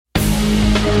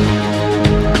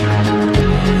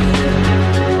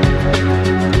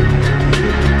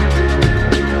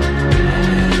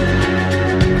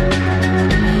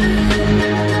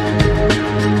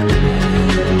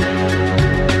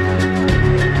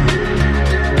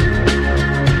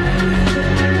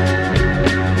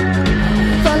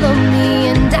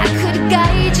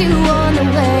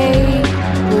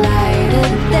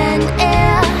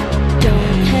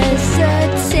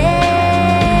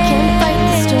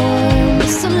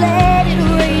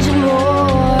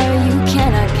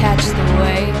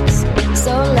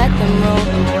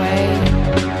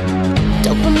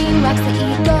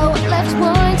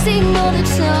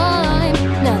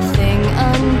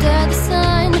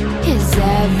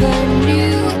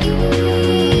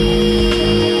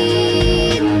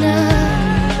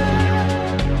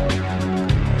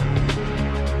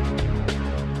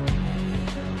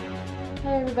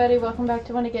back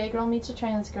to When a Gay Girl Meets a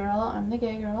Trans Girl. I'm the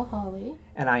gay girl, Holly.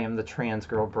 And I am the trans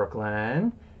girl,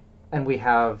 Brooklyn. And we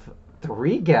have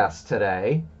 3 guests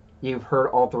today. You've heard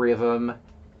all 3 of them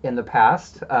in the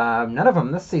past. None of them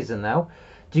this season, though.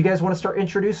 Do you guys want to start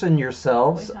introducing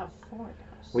yourselves? We have 4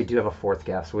 guests. We do have a 4th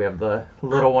guest. We have the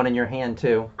little one in your hand,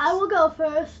 too. I will go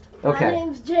first. Okay. My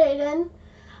name's Jaden.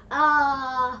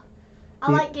 I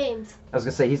like games. I was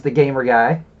going to say, he's the gamer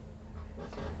guy.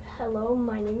 Hello,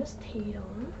 my name is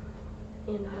Tatum,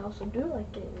 and I also do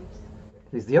like games.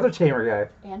 He's the other gamer guy.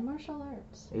 And martial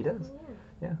arts. He does.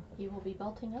 Yeah. You will be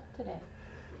belting up today.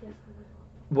 Yes,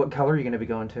 What color are you going to be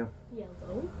going to?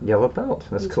 yellow. Yellow belt.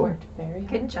 That's He's cool. worked very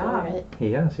Good hard job. for it.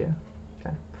 He is, yeah. Okay.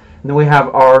 And then we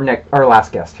have our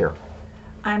last guest here.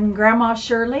 I'm Grandma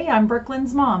Shirley. I'm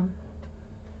Brooklyn's mom.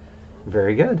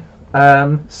 Very good.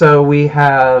 So we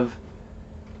have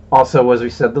also, as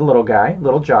we said, the little guy,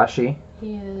 little Joshy.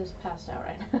 He is passed out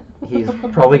right now. He's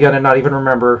probably going to not even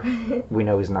remember. We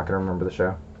know he's not going to remember the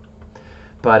show.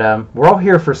 But we're all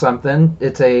here for something.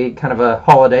 It's a kind of a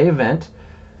holiday event.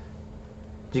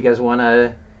 Do you guys want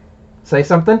to say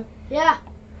something? Yeah.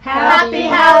 Happy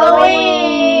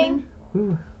Halloween!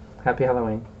 Woo. Happy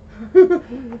Halloween.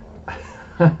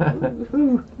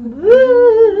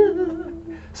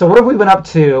 So what have we been up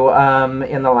to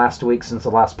in the last week since the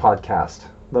last podcast?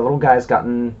 The little guy's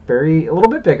gotten a little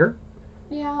bit bigger.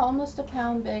 Yeah, almost a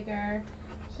pound bigger.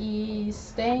 He's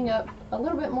staying up a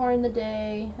little bit more in the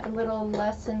day, a little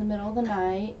less in the middle of the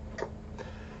night.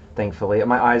 Thankfully.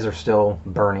 My eyes are still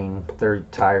burning. They're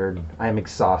tired. I am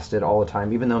exhausted all the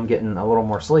time. Even though I'm getting a little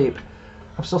more sleep,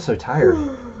 I'm still so tired.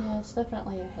 Yeah, it's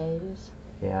definitely a haze,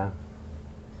 Yeah.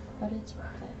 but it's worth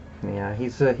it. Yeah,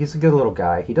 he's a good little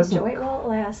guy. He doesn't Enjoy it while it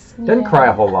lasts. doesn't cry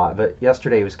a whole lot, but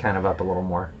yesterday he was kind of up a little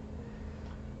more.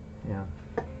 Yeah.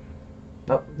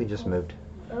 Oh, he just moved.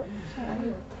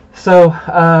 Sorry. So,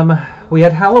 we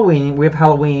had Halloween. We have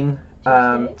Halloween.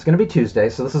 Tuesday. It's going to be Tuesday,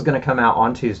 so this is going to come out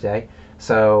on Tuesday.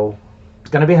 So, it's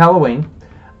going to be Halloween.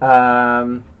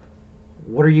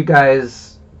 What are you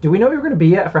guys... Do we know who you're going to be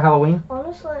yet for Halloween?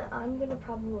 Honestly, I'm gonna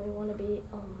probably want to be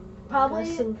Probably-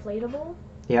 less inflatable.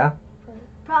 Yeah?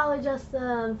 Probably just the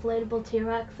inflatable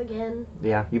T-Rex again.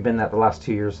 Yeah, you've been that the last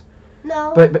 2 years.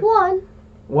 No, But- one.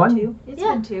 One? 2. It's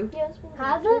Yeah. been 2. Yeah, it's been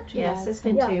Has good. it? Yes, it's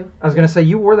been Yeah. 2. I was going to say,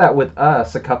 you wore that with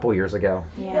us a couple years ago.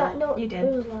 Yeah, no, you It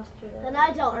did. was last year. And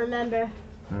I don't remember.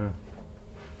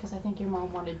 Because I think your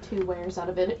mom wanted 2 wears out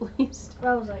of it at least.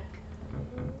 I was like,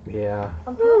 Yeah.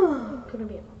 I'm gonna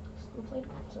be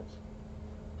inflatable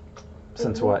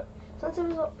Since what? since it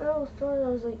was story. I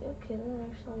was like, okay,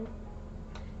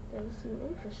 that seems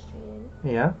interesting.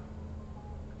 Yeah.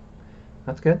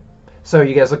 That's good. So, are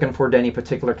you guys looking forward to any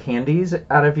particular candies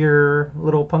out of your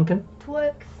little pumpkin?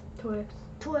 Twix. Twix.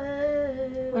 Twix.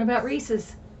 What about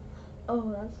Reese's?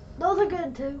 Oh, that's Those are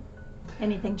good too.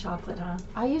 Anything chocolate, huh?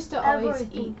 I used to always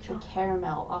Everything eat the chocolate.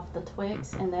 caramel off the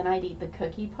Twix, and then I'd eat the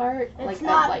cookie part. It's I'd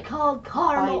not called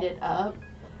caramel. bite it up,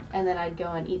 and then I'd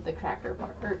go and eat the cracker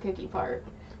part or cookie part.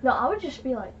 no. I would just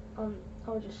be like, I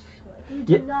would just like. You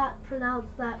do Yeah. not pronounce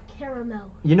that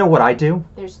caramel. You know what I do?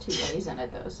 There's 2 A's in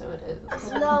it though, so it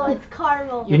is. No, it's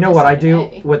caramel. You know what I do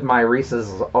missing an A. with my Reese's?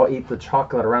 Is I'll eat the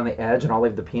chocolate around the edge, and I'll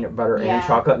leave the peanut butter and Yeah.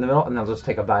 chocolate in the middle, and I'll just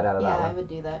take a bite out of Yeah, that I one. would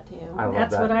do that too. I love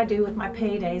That's that. what I do with my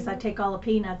paydays. I take all the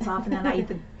peanuts off and then I eat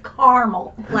the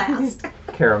caramel last.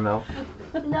 Caramel.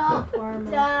 No,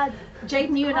 Dad.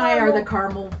 Jaden, you and I are the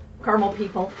caramel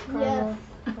people. Yes.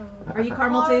 Are you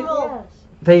caramel too? Caramel. Yes.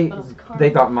 They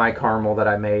thought my caramel that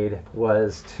I made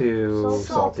was too So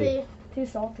salty. Too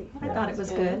salty. I thought it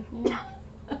was good. Yeah.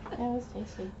 Yeah, it was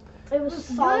tasty. It was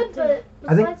Salty. good,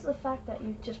 but I think- besides the fact that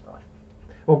you just brought.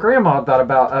 Well, Grandma thought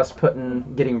about us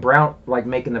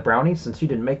making the brownies, since you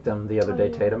didn't make them the other Oh, day,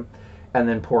 yeah. Tatum, and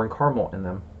then pouring caramel in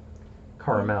them.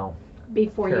 Caramel.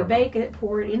 Before you Caramel. bake it,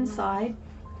 pour it inside.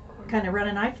 Kind of run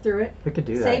a knife through it. We could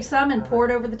do Save that. some and pour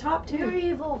it over the top You're too.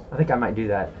 evil. I think I might do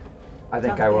that. I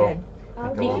think Sounds I will. good. I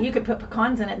think I will. You could put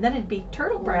pecans in it, then it'd be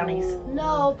turtle brownies.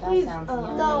 No, That please. sounds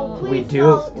No, yummy. please We do-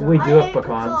 don't. we do I have hate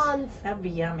pecans. That'd be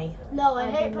yummy. No, I I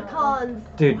hate do not pecans.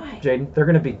 Dude, Why? Jaden, they're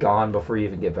gonna be gone before you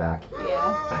even get back.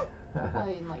 Yeah,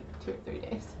 probably in like 2 or 3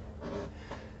 days.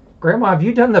 Grandma, have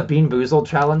you done the Bean Boozled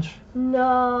challenge?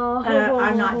 No.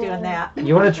 I'm not doing that.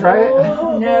 You want to try it?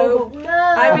 No. No.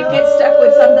 I would get stuck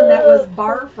with something that was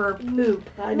barf or poop.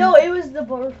 No, it was the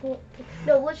barf.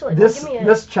 No, literally. This give me a,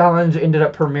 this challenge ended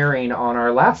up premiering on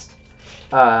our last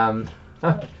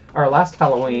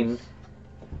Halloween.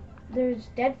 There's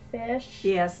dead fish.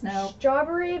 Yes, no.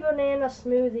 Strawberry banana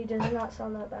smoothie does not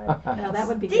sound that bad. No, that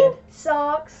would be Stink good.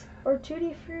 socks or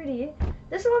tutti frutti.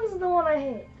 This one's the one I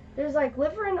hate. There's like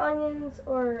liver and onions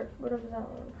or whatever that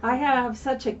one. I have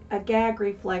such a gag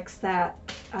reflex that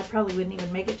I probably wouldn't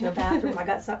even make it to a bathroom. I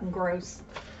got something gross.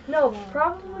 No,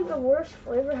 probably the worst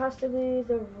flavor has to be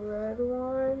the red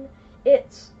one.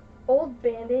 It's Old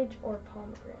Bandage or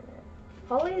pomegranate.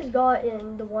 Holly's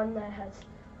gotten the one that has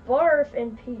barf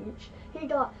and peach.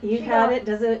 You've had it?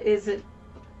 Is it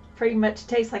pretty much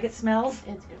taste like it smells?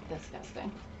 It's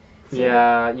disgusting.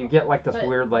 Yeah, you get like this But-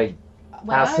 weird like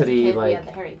When I was a Acidy, kid, we like- had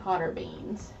the Harry Potter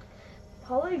beans.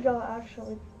 Holly got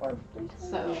actually barf.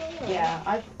 So, yeah,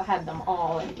 I've had them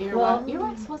all, and Well-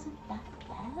 earwax wasn't that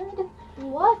bad.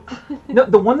 What? no.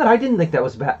 The one that I didn't think that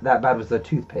was that bad was the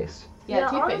toothpaste. Yeah, Yeah,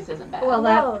 toothpaste isn't bad. Well,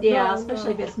 No,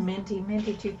 especially no. if it's minty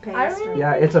toothpaste. I really-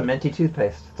 Yeah, it's a minty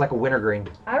toothpaste. It's like a wintergreen.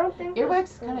 I don't think earwax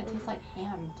there's- kind of tastes like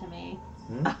ham to me.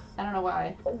 Hmm? I don't know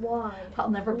why. Why? I'll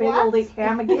never be What? able to eat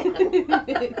ham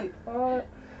again.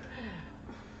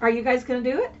 Are you guys gonna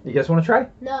do it? You guys want to try?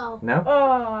 No. No.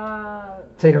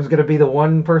 Tatum's gonna be the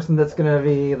one person that's gonna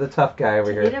be the tough guy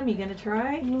over here. Tatum, you gonna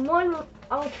try? One.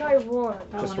 I'll try one.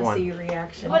 I Just want to one. see your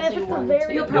reaction. But I'll if do it's a one, very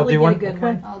too. You'll probably do get one? a good Okay.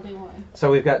 one. I'll do one. So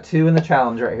we've got 2 in the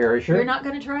challenge right here. Are you sure? You're not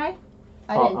gonna try?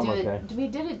 I Oh, didn't I'm do okay. it. We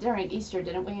did it during Easter,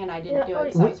 didn't we? And I didn't Yeah, do oh, it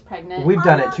because I was pregnant. We've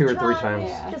done I'm it 2 or not 3 trying. times.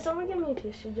 Yeah. Can someone give me a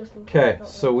tissue just in case? Okay, I don't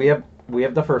so know? we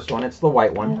have the first one. It's the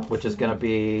white I one, don't which is see gonna it.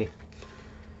 be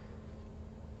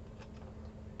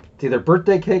it's either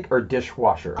birthday cake or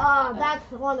dishwasher. That's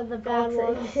one of the bad That's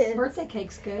ones. it. Birthday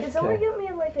cake's good. Can someone Okay. give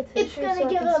me like a tissue? It's gonna so I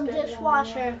give can him spit it out?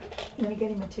 dishwasher. Can we get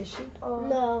him a tissue?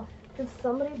 No. Can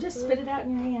somebody Just please- spit it out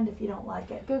in your hand if you don't like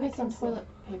it. Go get some toilet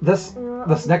paper.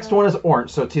 This next one is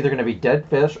orange, so it's either gonna be dead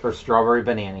fish or strawberry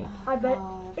banana. I bet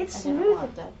I it's didn't smooth.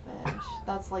 want dead fish.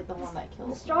 That's like the one that The kills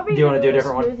me. strawberry. Do you wanna do a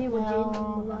vanilla different one? smoothie with No, Jaden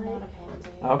I'm like. not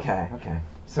a pansy. Okay.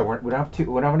 So we don't have we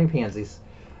don't have any pansies.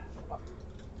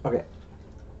 Okay.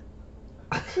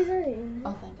 She's already in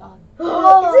Oh, thank God.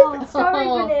 it. Is it strawberry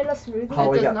banana smoothie? Oh, it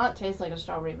we does got- not taste like a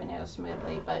strawberry banana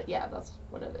smoothie, but yeah, that's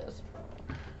what it is.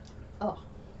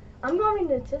 I'm going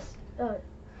to test.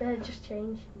 It just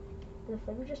changed. The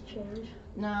flavor just changed.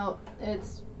 No,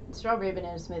 it's strawberry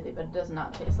banana smoothie, but it does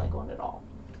not taste like one at all.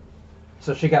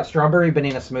 So she got strawberry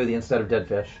banana smoothie instead of dead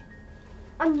fish.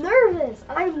 I'm nervous.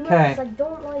 I'm nervous. Okay. I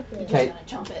don't like You're it. just Okay. gonna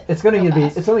chump it. It's gonna real be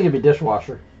fast. it's only gonna be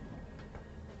dishwasher.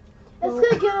 It's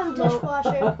gonna give him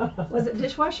dishwasher. Was it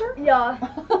dishwasher? Yeah.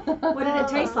 What did it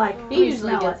taste like? He Please usually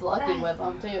smell gets it. lucky with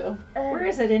them too. Where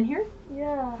is it? In here?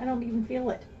 Yeah. I don't even feel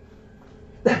it.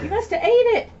 You must have ate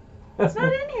it. It's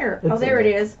not in here. It's Oh, there in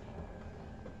it there. is.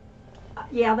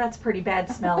 Yeah, that's pretty bad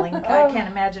smelling. I can't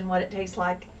imagine what it tastes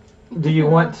like. Do you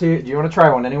want to try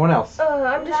one? Anyone else?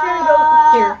 I'm just gonna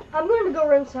go. Here, I'm going to go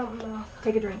rinse out my mouth.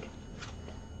 take a drink.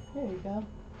 There you go.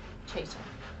 Chaser.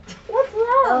 What's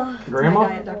that? My Grandma?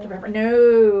 Diet Dr. Pepper.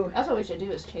 No. That's what we should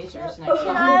do is chasers next Can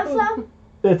time. I have some?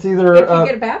 It's If either you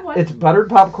get a bad one. it's buttered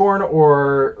popcorn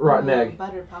or rotten Ooh, egg.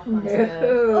 Buttered popcorn's good.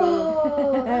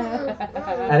 No.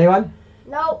 Anyone?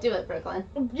 No, Do it, Brooklyn.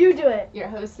 you do it. You're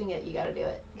hosting it. You gotta do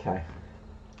it. Okay.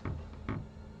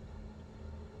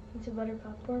 Is it butter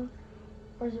popcorn?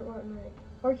 Or is it rotten egg?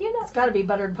 Or can you It's got to be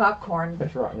buttered popcorn.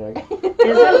 It's rotten egg. Is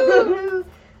it?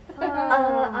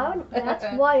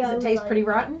 That's why I Does it was taste like, pretty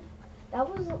rotten?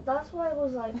 That's why I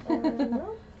was like,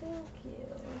 no, thank you.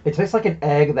 It tastes like an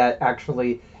egg that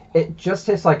actually. It just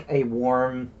tastes like a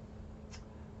warm.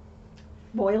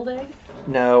 Boiled egg?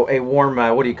 No, a warm.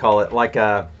 What do you call it? Like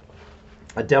a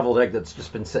deviled egg that's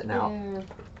just been sitting out. Yeah,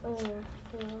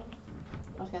 Yeah.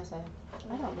 I was gonna say,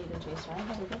 I don't need a chaser. I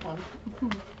have a good one.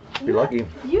 Be lucky.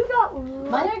 You got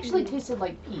Mine actually tasted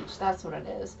like peach. That's what it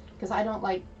is. Because I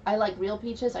like real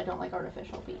peaches. I don't like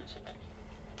artificial peach.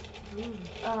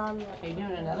 Are you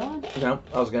doing another one? No,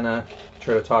 I was gonna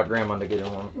try to talk Grandma to get her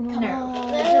one.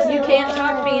 No. You can't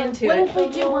talk me into What it. if we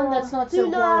do one that's not so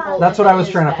Do not. horrible? That's and what I it was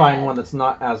is trying to find bad? one that's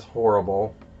not as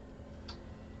horrible.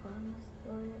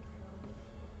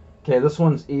 Okay, this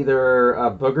one's either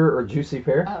a booger or juicy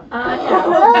pear. Oh.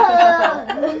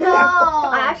 No.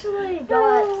 I actually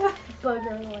got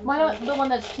booger one. Why not the one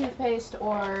that's toothpaste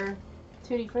or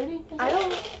Tutti Frutti? is I it?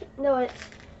 don't know. It's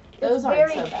Those aren't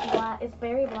very so bad. It's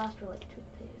berry blast or like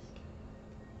toothpaste.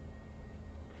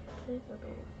 It's a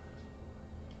berry-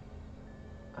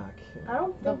 Okay. I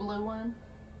don't The think blue one.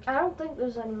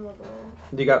 there's any more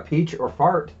blue. You got peach or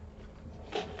fart?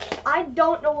 I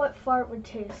don't know what fart would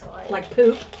taste like. Like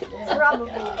poop.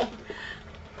 Probably.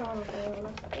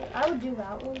 I would do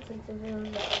that one since if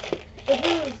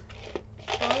it was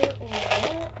fart or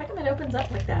what? How come it opens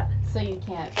up like that? So you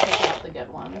can't pick out the good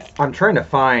ones. I'm trying to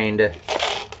find.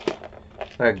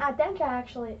 I think I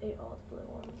actually ate all the blue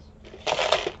ones.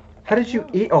 How did you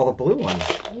eat all the blue ones?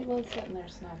 He was sitting there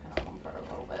snacking on them for a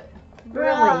little bit. Really?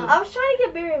 I was trying to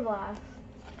get berry blast.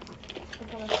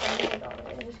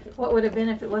 What would have been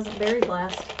if it wasn't berry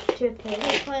blast?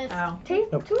 Toothpaste. Oh.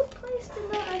 Toothpaste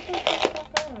and that I think is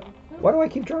not bad. Why do I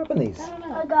keep dropping these? I don't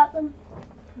I know. got them.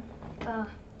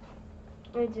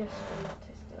 It just did not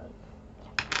taste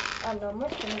good. I don't know, my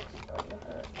stomach's starting to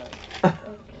hurt. But,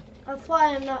 that's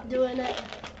why I'm not doing it.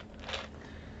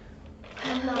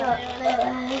 I'm not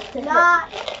doing it. Not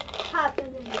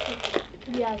happening.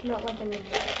 Yeah, it's not like a new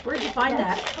Where'd you find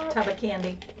that tub of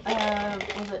candy?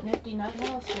 Was it Nifty Nut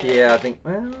House? or- Yeah, I think,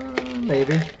 well,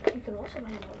 maybe. You can also buy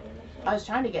one. I was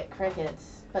trying to get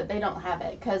crickets, but they don't have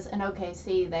it. Because in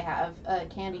OKC, they have a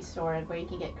candy store where you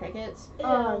can get crickets.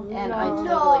 Oh, And I no.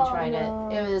 totally tried No.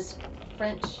 it. It was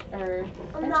French I'm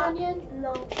French not- onion?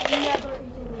 No, I'm never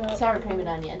eating that. Sour cream and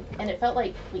onion. And it felt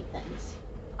like wheat thins.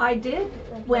 I did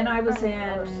when I was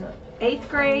in 8th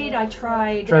grade. I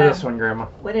tried. Try this one, Grandma.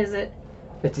 What is it?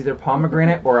 It's either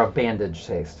pomegranate or a bandage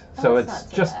taste. So Oh, it's that's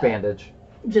not so just bad. bandage.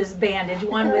 Just bandage.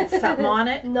 One with something on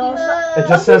it. No, it's not. It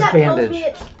just something says that tells bandage. me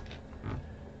it's-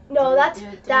 No, that's Do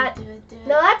it, do that. it, do it, do it.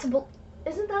 No, that's.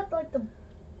 Isn't that like the?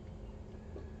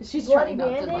 She's Bloody trying not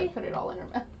to Band-Aid? like put it all in her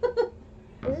mouth.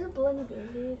 Is it bloody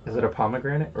Band-Aid? Is it a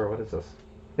pomegranate or what is this?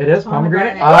 It is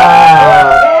pomegranate? Pomegranate.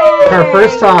 Ah! Yay! Her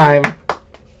first time.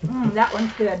 That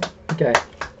one's good. Okay.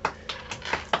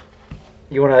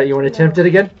 You wanna attempt it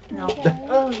again? No.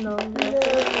 Oh no.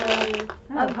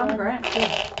 Oh, pomegranate.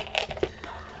 Good.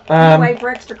 Anyway, Um, for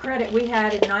extra credit, we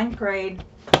had in 9th grade,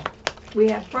 we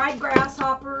had fried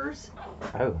grasshoppers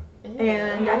oh.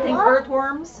 and I think What?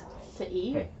 earthworms. To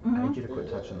eat. Hey, I Mhm. need you to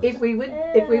quit touching If we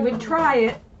would try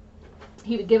it,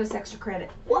 he would give us extra credit.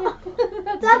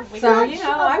 That's So, you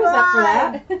know, I was up for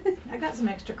that. I got some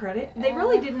extra credit. They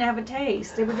really didn't have a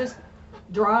taste. They were just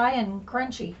dry and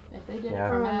crunchy. If they did Yeah. it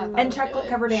for math, I And would do chocolate it.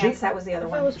 covered She- ants, that was the other If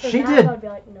it one. was for She math, did. I'd be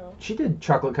like, no. She did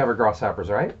chocolate covered grasshoppers,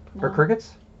 right? Or No.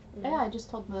 crickets? Yeah, I just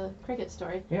told the cricket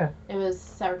story. Yeah. It was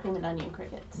sour cream and onion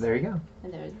crickets. There you go.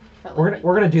 And they felt We're like gonna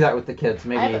we're gonna do that with the kids.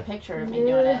 I have a Maybe. picture of me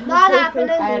doing it. Not happening.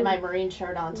 I had my marine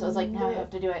shirt on, so I was like, now I have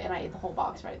to do it, and I ate the whole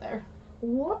box right there.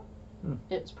 What?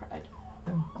 It was pride.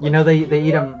 You know they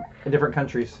eat them in different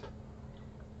countries.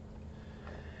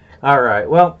 All right.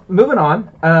 Well, moving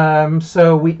on.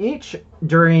 So we each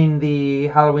during the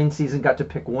Halloween season got to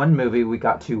pick one movie we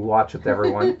got to watch with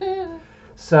everyone.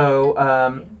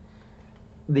 So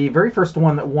the very first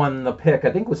one that won the pick,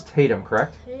 I think, was Tatum,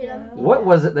 correct? Yeah. What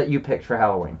was it that you picked for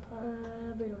Halloween?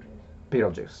 Beetlejuice.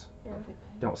 Beetlejuice. Yeah.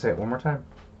 Don't say it one more time.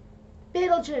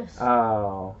 Beetlejuice.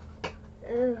 Oh,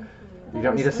 Ugh. you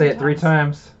don't need to say it 3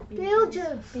 times.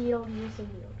 Beetlejuice. Beetlejuice and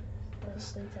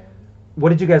Beetlejuice. What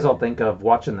did you guys all think of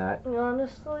watching that?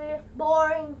 Honestly,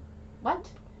 boring. What?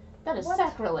 That is What?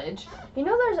 sacrilege. You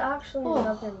know, there's actually Oh.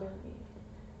 another movie.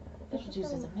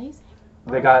 Beetlejuice is amazing.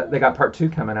 They got part 2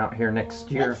 coming out here next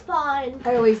year. It's fine.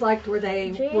 I always liked where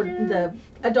the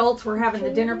adults were having the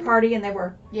dinner party and they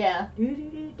were Yeah. do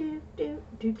do do do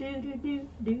do do do do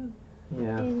do.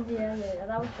 Yeah. Yeah,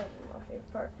 that was definitely my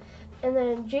favorite part. And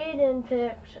then Jaden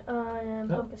picked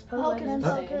Hocus Pocus. Hocus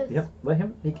Pocus. Yep. Let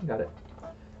him. He can got it.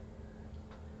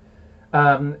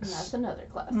 And that's another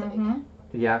classic. Mhm.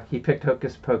 Yeah, he picked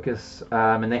Hocus Pocus,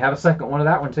 and they have a second one of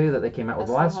that one too that they came out with I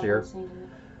still last haven't year. seen it.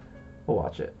 We'll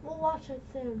watch it. We'll watch it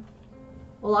soon.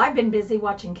 Well, I've been busy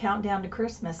watching Countdown to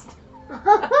Christmas.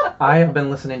 I have been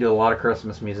listening to a lot of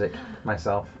Christmas music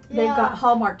myself. They've got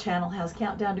Hallmark Channel has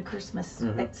Countdown to Christmas.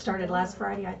 Mhm. It started last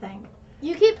Friday, I think.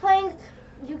 You keep playing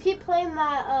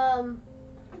that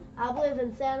I believe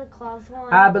in Santa Claus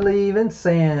one. I believe in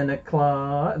Santa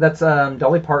Claus. That's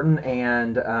Dolly Parton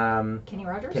and Kenny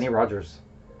Rogers. Kenny Rogers.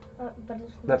 But it's not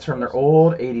That's from their Christmas.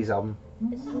 old '80s album.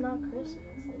 It's not Christmas.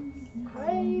 It's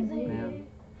crazy. Yeah.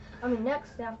 I mean,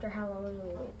 next after Halloween, we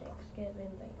wait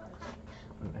Thanksgiving.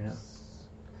 Yeah.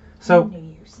 So New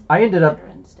Year's. I ended up.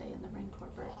 Veterans Day and the Marine Corps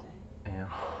birthday. Yeah.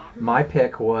 My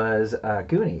pick was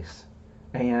Goonies,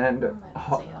 and I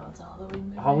don't see how it's a Halloween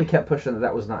movie. Holly kept pushing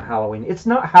that was not Halloween. It's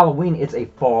not Halloween. It's a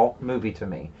fall movie to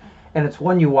me, and it's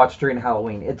one you watch during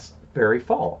Halloween. It's very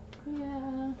fall.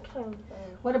 Yeah.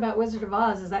 What about Wizard of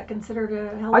Oz? Is that considered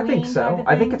a Halloween? I think so. type of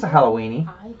I think thing? it's a Halloweeny.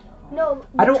 I don't. No,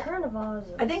 I don't- Return of Oz.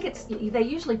 I think it's. They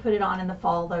usually put it on in the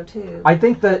fall though too. I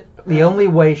think that the only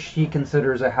way she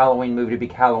considers a Halloween movie to be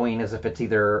Halloween is if it's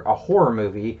either a horror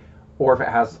movie or if it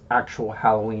has actual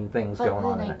Halloween things But going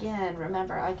on then in it. again,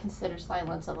 remember, I consider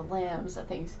Silence of the Lambs a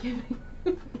Thanksgiving.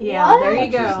 Yeah, there you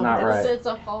Which is go. not right. It's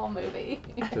a fall movie.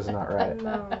 Which is not right.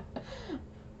 No.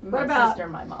 My about- sister,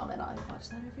 my mom, and I watch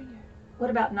that every year. What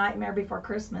about Nightmare Before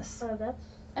Christmas? That's.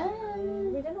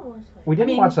 We didn't watch that. We didn't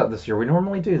mean- watch that this year. We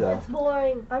normally do though. It's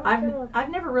boring. I've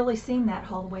never really seen that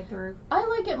all the way through. I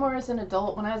like it more as an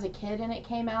adult. When I was a kid and it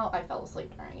came out, I fell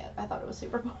asleep during it. I thought it was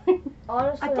super boring.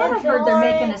 Honestly, I thought I heard they're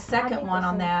making a second think one the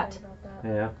on same that. thing about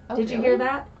Yeah. Oh, Did you really? hear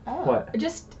that? Oh. What?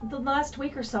 Just the last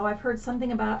week or so, I've heard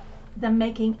something about them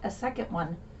making a second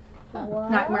one,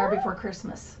 What? Nightmare Before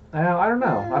Christmas. I don't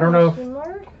know. I don't know if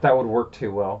Similar? that would work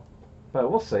too well, but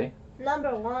we'll see.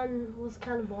 Number 1 was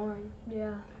kind of boring.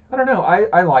 Yeah. I don't know.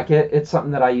 I like it. It's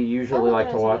something that I usually I like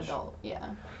it to as an watch. adult, yeah.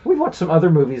 We've watched some other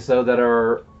movies though that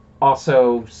are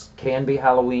also can be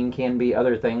Halloween, can be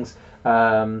other things.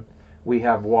 We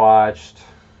have watched.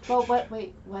 Well,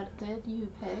 what did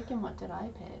you pick and what did I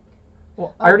pick?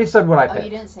 Well, I already said what I Oh, picked. you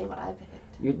didn't say what I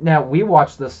picked. Now we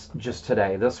watched this just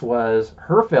today. This was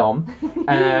her film,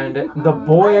 and the I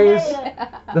boys. hate it.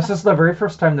 This is the very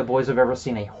first time the boys have ever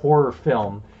seen a horror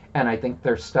film, and I think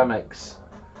their stomachs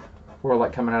were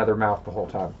like coming out of their mouth the whole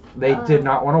time. They did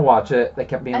not want to watch it. They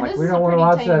kept being And like, this "We is don't a want to pretty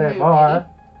watch tame that movie. anymore."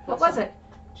 What was it?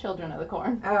 Children of the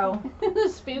Corn. Oh, The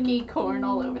spooky corn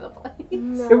all over the place.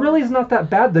 No. It really is not that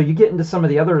bad though. You get into some of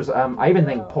the others. I even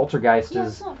think No. Poltergeist Yeah,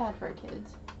 it's is not bad for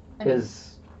kids. I mean,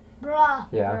 is Bruh.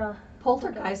 yeah. Bruh.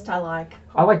 Poltergeist I like.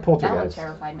 I like that one Poltergeist.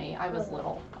 terrified me. I was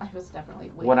little. I was definitely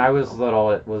way When I was little.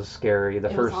 little, it was scary. The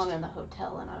It first was on in the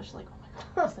hotel, and I was like, "Oh my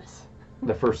god, what's this?"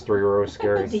 the first 3 were always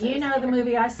scary. Do you know the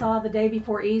movie I saw the day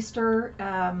before Easter?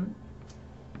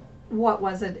 What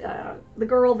was it? The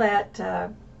girl that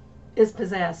is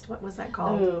possessed. What was that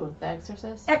called? Ooh, The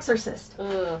Exorcist. Exorcist.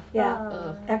 Ugh. Yeah,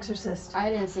 Ugh. Exorcist. I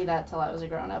didn't see that till I was a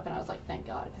grown up, and I was like, thank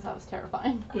God, because that was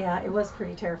terrifying. Yeah, it was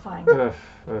pretty terrifying. Ugh,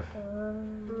 ugh.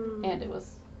 And it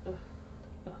was, ugh,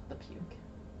 the puke.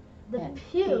 The And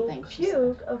puke. the things she said.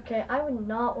 Puke. Okay, I would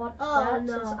not watch Oh, that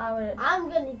no. since I would. I'm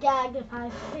gonna gag if I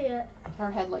see it.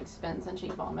 Her head like spins and she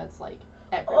vomits like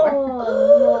everywhere. Oh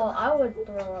no, I would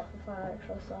throw up if I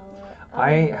actually saw that.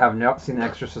 I have not seen The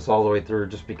Exorcist all the way through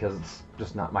just because it's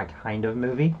just not my kind of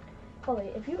movie. Holly,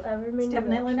 if you ever made me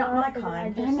definitely watch not my that and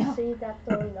kind. I I know. just see that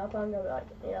throwing up, I'm gonna be like,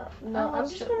 yeah, no, I I'm watched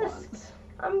just it gonna. once.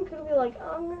 I'm gonna be like,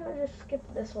 I'm gonna just skip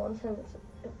this one since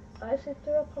if I see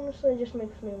throw up, honestly, it just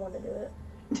makes me want to do it.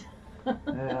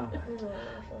 Yeah.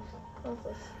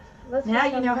 That's Now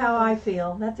just you know how I happens.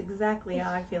 feel. That's exactly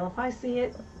how I feel. If I see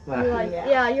it, You're like, Yeah.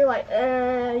 yeah, you're like,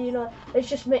 you know, it's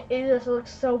just it just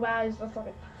looks so bad. It's just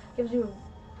like gives you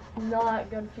a not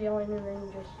good feeling, and then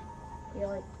you just you're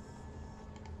like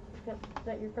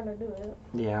that you're gonna do it.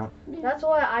 Yeah. That's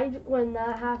why when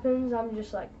that happens, I'm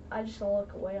just like, I just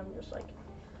look away. I'm just like,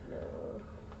 no.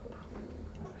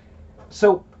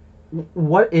 So,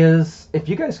 what is if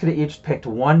you guys could have each picked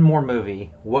one more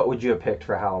movie? What would you have picked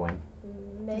for Halloween?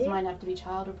 Does Maybe. mine have to be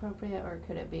child appropriate, or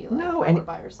could it be like No, while any- we're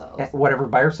by ourselves? Whatever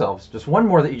by yourselves. Just one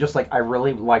more that you just like. I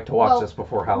really like to watch Well, this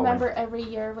before Halloween. Remember, every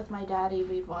year with my daddy,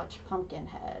 we'd watch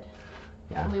Pumpkinhead.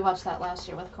 Yeah. And we watched that last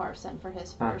year with Carson for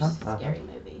his 1st Uh-huh. scary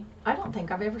movie. I don't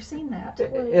think I've ever seen that.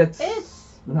 It's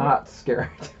It's not scary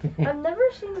to me. I've never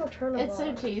seen Return of It's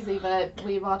so Oz. cheesy, but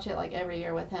we watch it like every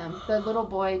year with him. The little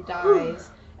boy dies,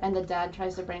 and the dad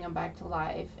tries to bring him back to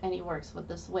life, and he works with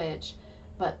this witch,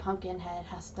 but Pumpkinhead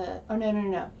has to. Oh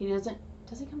no! He doesn't.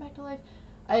 Does he come back to life?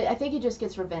 I think he just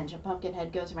gets revenge. And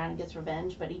Pumpkinhead goes around and gets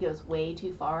revenge, but he goes way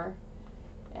too far.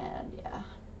 And yeah,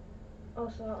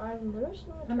 Also, I've never seen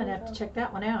Return I'm gonna of have to Oz. check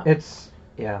that one out. It's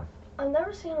yeah. I've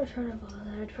never seen Return of Oz.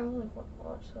 I'd probably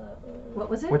watch that one. What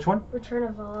was it? Which one? Return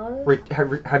of Oz.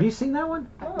 Have you seen that one?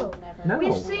 Oh. I've never. No.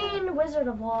 We've seen Wizard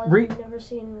of Oz. Re- We've never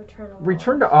seen Return of Oz.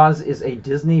 Return to Oz is a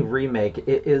Disney remake.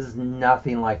 It is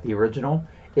nothing like the original.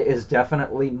 It is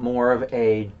definitely more of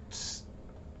a.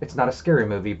 It's not a scary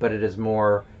movie, but it is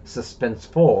more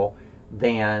suspenseful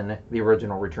than the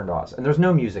original Return to Oz. And there's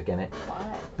no music in it.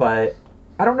 Why? But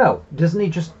I don't know. Disney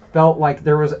just felt like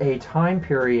there was a time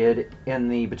period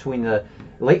between the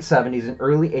late 70s and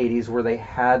early 80s where they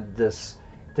had this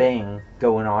thing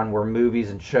going on where movies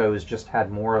and shows just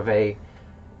had more of an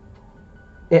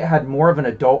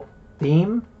adult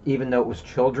theme, even though it was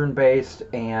children based,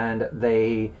 and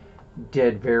it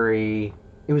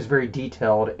was very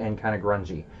detailed and kind of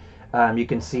grungy. You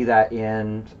can see that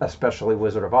in especially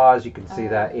Wizard of Oz. You can see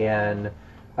that in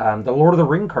the Lord of the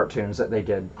Ring cartoons that they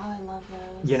did. Oh, I love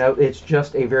those. You know, it's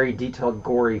just a very detailed,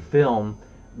 gory film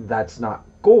that's not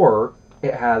gore.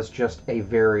 It has just a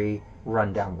very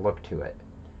rundown look to it.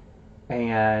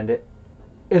 And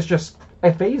it's just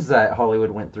a phase that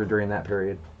Hollywood went through during that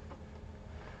period.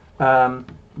 But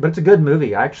it's a good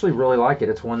movie. I actually really like it.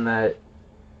 It's one that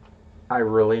I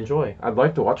really enjoy. I'd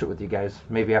like to watch it with you guys.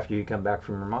 Maybe after you come back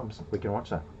from your mom's, we can watch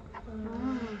that.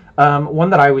 One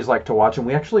that I always like to watch, and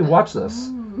we actually watched this.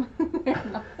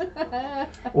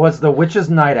 was The Witch's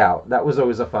Night Out. That was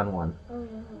always a fun one.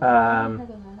 Heard of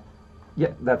that.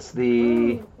 Yeah, that's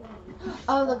the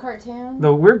Oh, the cartoon?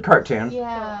 weird cartoon.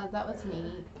 Yeah, that was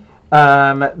neat.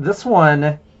 This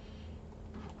one,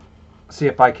 see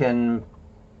if I can.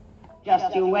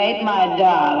 Just you wait, my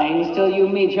darlings, till you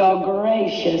meet your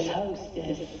gracious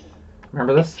hostess.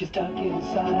 Remember this? You're stuck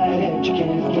inside and you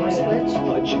can't get out,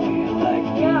 but you feel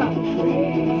like being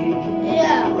free.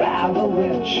 Yeah. Grab a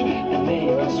witch and make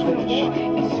a switch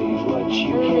and see what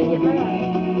you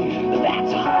can be.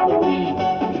 That's Halloween,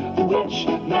 witch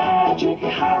magic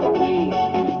Halloween.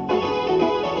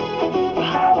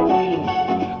 Halloween,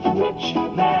 witch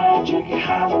magic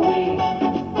Halloween.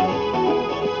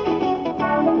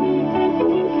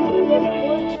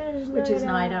 Which is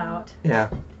Night Out. Yeah.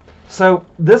 So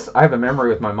this, I have a memory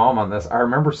with my mom on this. I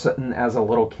remember sitting as a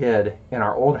little kid in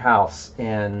our old house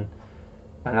in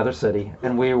another city,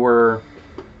 and we were,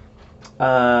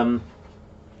 I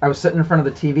was sitting in front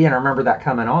of the TV, and I remember that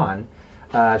coming on.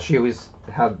 She always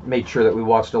had made sure that we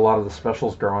watched a lot of the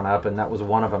specials growing up, and that was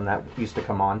one of them that used to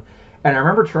come on. And I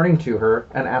remember turning to her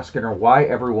and asking her why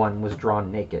everyone was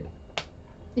drawn naked.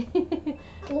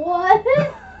 What?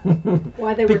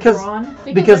 Why they Because- were drawn?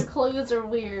 Because the clothes are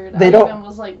weird. they I don't- even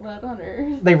was like, what on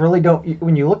earth? They really don't,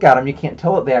 when you look at them, you can't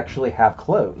tell that they actually have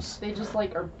clothes. They just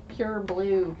like are pure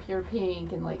blue, pure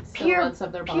pink, and like Pure- silhouettes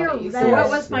of their pure bodies. red. What Yes.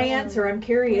 was my answer? I'm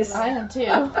curious. I am too.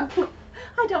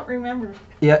 I don't remember.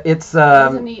 Yeah, it's, It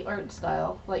was a neat art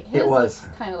style. Like his was.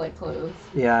 kind of like clothes.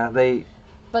 yeah, they,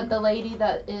 But the lady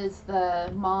that is the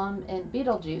mom in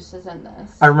Beetlejuice is in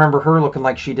this. I remember her looking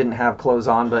like she didn't have clothes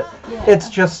on, but Yeah. it's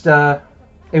just,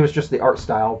 it was just the art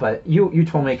style, but you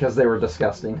told me because they were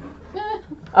disgusting.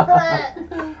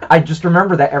 I just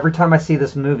remember that every time I see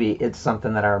this movie, it's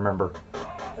something that I remember.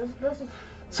 This is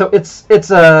So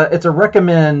it's a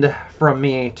recommend from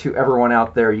me to everyone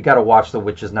out there. You got to watch The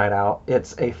Witch's Night Out.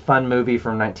 It's a fun movie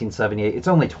from 1978. It's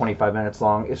only 25 minutes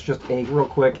long. It's just a real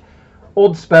quick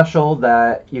old special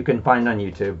that you can find on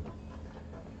YouTube.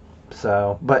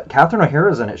 So, but Catherine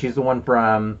O'Hara's in it. She's the one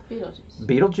from Beetlejuice.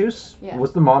 Beetlejuice. Yeah.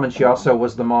 Was the mom, and she also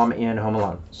was the mom in Home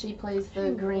Alone. She plays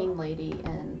the green lady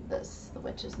in this, The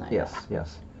Witch's Night. Yes,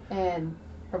 yes. And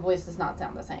her voice does not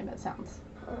sound the same. It sounds.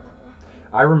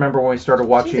 I remember when we started She's a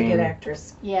watching. good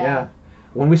actress. Yeah.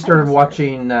 When we started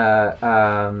watching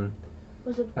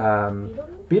was it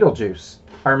Beetlejuice,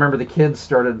 I remember the kids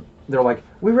started. They're like,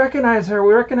 "We recognize her.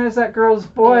 We recognize that girl's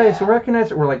voice. Yeah. We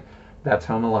recognize it." We're like, "That's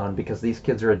Home Alone," because these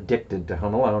kids are addicted to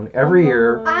Home Alone. Every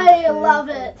year, I love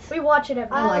it. We watch it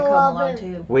every I like love Home Alone it.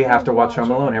 too. we have to watch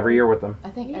Home Alone every year with them. I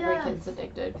think Yes. every kid's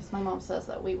addicted because my mom says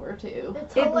that we were too.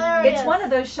 It's hilarious. It's one of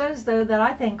those shows though that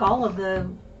I think all of the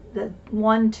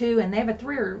 1, 2, and they have a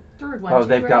third one. Oh, too,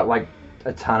 they've right? got like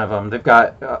a ton of them. They've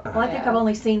got. Well, I think Yeah. I've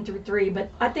only seen through 3, but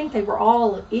I think they were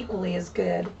all equally as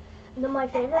good. And then my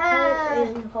favorite part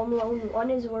in Home Alone 1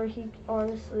 is where he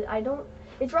honestly,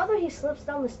 it's rather he slips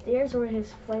down the stairs or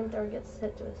his flamethrower gets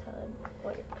hit to his head.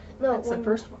 Wait, no, That's the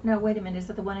first one. No, wait a minute. Is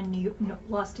that the one in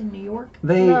Lost in New York?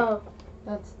 They. No,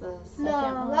 That's the second No,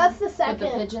 one. that's the With the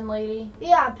second. pigeon lady.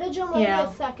 Yeah, Pigeon Lady Yeah.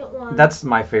 is second one. That's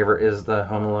my favorite. Is the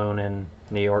Home Alone in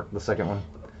New York, the second one,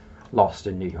 Lost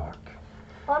in New York.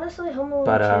 honestly, Home Alone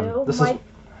But, 2, this my is-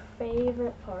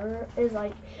 favorite part is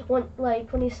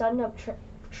when he's setting up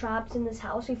traps in his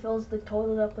house, he fills the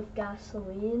toilet up with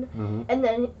gasoline, hmm and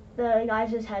then the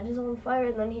guy's head is on fire,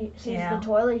 and then he sees Yeah. the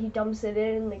toilet, he dumps it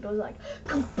in, and it goes like.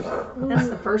 That's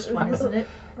the first one, isn't it?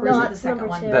 Or No, is it the that's second number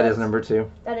one? 2. That is number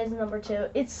 2. That is number 2.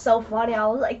 It's so funny. I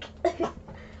was like,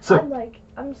 So-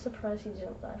 I'm surprised he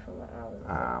didn't die from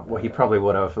that. Well, he probably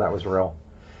would have if that was real.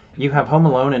 You have Home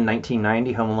Alone in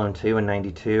 1990, Home Alone 2 in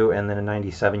 92, and then in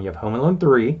 97 you have Home Alone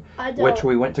 3, I don't. which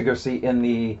we went to go see in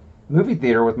the movie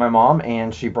theater with my mom,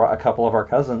 and she brought a couple of our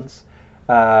cousins.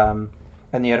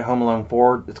 And you had Home Alone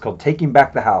 4, it's called Taking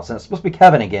Back the House, and it's supposed to be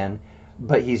Kevin again,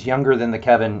 but he's younger than the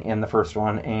Kevin in the first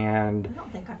one, I and don't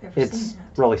think I've ever it's seen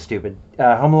that. really stupid.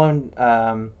 Home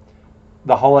Alone,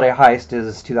 The Holiday Heist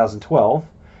is 2012,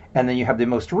 and then you have the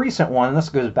most recent one, and this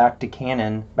goes back to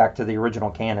canon, back to the original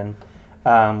canon,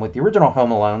 with the original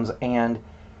Home Alones, and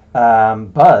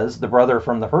Buzz, the brother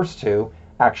from the first two,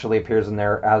 actually appears in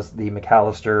there as the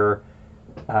McAllister.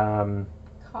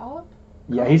 Cop?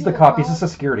 Yeah, he's the cop. He's a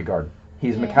security guard.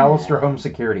 He's Yeah. McAllister Home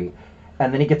Security.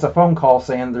 And then he gets a phone call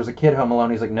saying there's a kid home alone.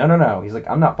 He's like, no. He's like,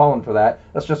 I'm not falling for that.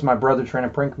 That's just my brother trying to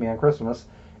prank me on Christmas.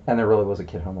 And there really was a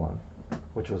kid home alone,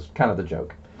 which was kind of the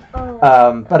joke. But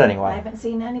I anyway, haven't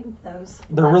seen any of those.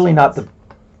 they're last really not ones.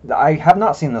 I have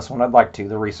not seen this one. I'd like to,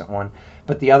 the recent one.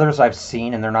 But the others I've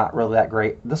seen, and they're not really that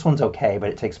great. This one's okay, but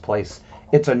it takes place.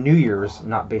 It's a New Year's,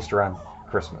 not based around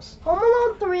Christmas? Home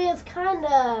Alone 3 is kind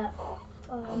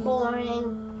of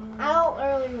boring. I don't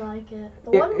really like it.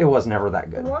 It was never that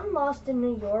The good. one Lost in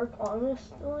New York,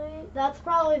 honestly. That's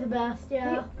probably the best,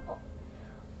 yeah.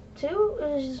 2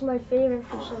 is just my favorite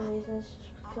for some reason. It's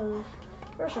just because,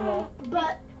 first of all,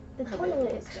 But the Her toilet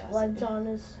baby is explodes on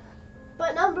us.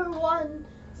 number one,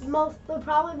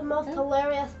 probably the most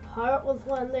hilarious part was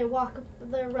when they're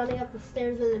running up the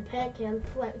stairs and the pan can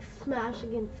smash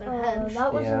against their heads.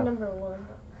 That was Yeah. number 1.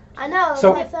 I know, that's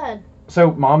So- what I said.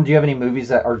 So, Mom, do you have any movies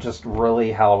that are just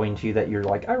really Halloween to you that you're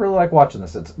like, I really like watching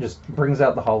this? It just brings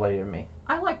out the holiday in me.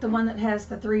 I like the one that has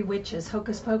the 3 witches,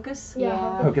 Hocus Pocus.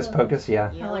 Yeah. Hocus Pocus, yeah.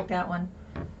 I like that one.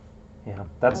 Yeah.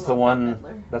 That's I the love one. Bette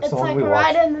Midler. That's It's the one like we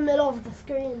right watched. in the middle of the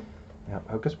screen. Yeah,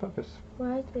 Hocus Pocus.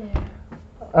 Right there.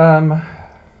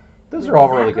 Those are all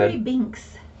really Zachary good.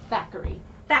 Binks. Thackeray.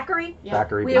 Thackeray? Yeah.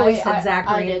 Thackeray. We always I said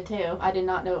Zachary. I did too. I did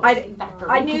not know it I was did- Thackeray.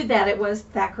 I knew that it was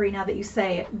Thackeray now that you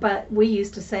say it, but we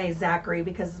used to say Zachary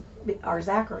because our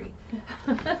Zachary.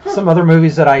 Some other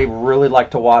movies that I really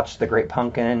like to watch: The Great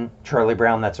Pumpkin, Charlie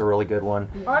Brown. That's a really good one.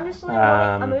 Honestly,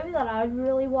 Um, a movie that I'd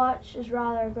really watch is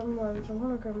rather Gremlins. I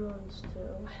want a Gremlins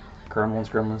too.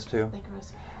 Gremlins too. They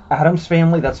gross me out. Adam's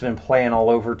Family. That's been playing all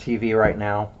over TV right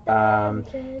now.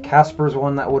 Casper's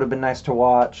one that would have been nice to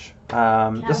watch.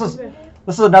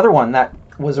 This is another one that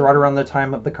was right around the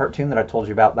time of the cartoon that I told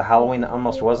you about, the Halloween that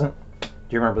almost wasn't. Do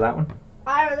you remember that one?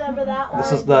 I remember that one.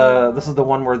 This is the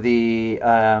one where the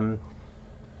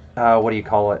what do you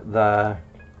call it?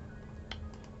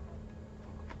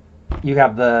 You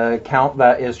have the count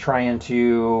that is trying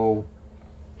to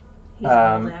He's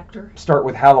an old actor. start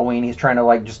with Halloween. He's trying to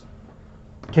like just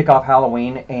kick off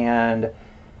Halloween, and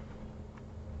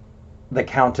the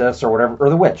Countess or whatever, or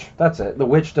the witch. That's it. The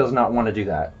witch does not want to do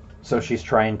that, so she's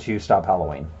trying to stop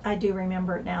Halloween. I do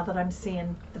remember it now that I'm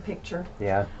seeing the picture.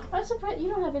 Yeah. I'm surprised you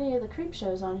don't have any of the creep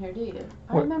shows on here, do you?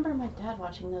 I What? remember my dad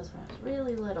watching those when I was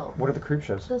really little. What are the creep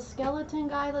shows? The skeleton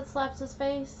guy that slaps his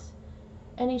face,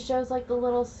 and he shows like the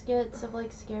little skits of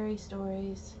like scary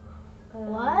stories.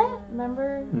 What?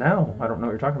 Remember? No, I don't know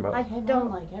what you're talking about. I came don't-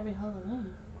 on like every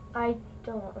Halloween. I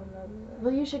don't remember.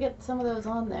 Well, you should get some of those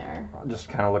on there. I'll just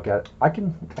kind of look at. I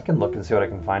can look and see what I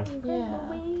can find. Yeah.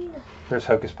 Halloween There's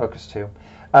Hocus Pocus too.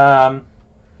 But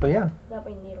yeah, that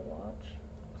we need to watch.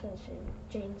 Since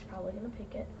Jane's probably gonna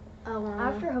pick it. Oh, wow.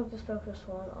 After Hocus Pocus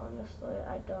 1, honestly,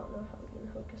 I don't know how when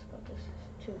Hocus Pocus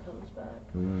 2 comes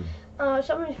back.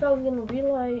 Somebody's probably gonna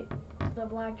relight the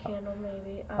black candle,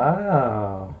 maybe.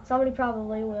 Oh. Somebody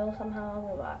probably will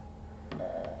somehow.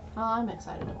 Oh, I'm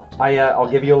excited to watch it. I'll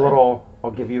give you a little.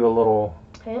 I'll give you a little.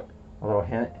 Hint? A little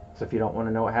hint. So if you don't want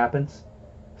to know what happens,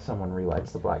 someone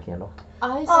relights the black candle.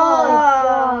 I Oh, saw.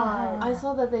 God. I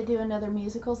saw that they do another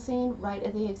musical scene right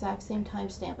at the exact same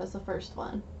timestamp as the first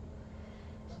one.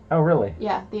 Oh really?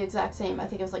 Yeah, the exact same. I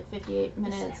think it was like 58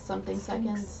 minutes something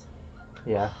seconds.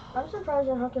 Yeah. I'm surprised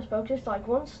in Hocus Pocus, like,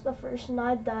 once the first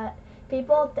night that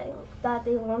people think that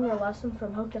they learned their lesson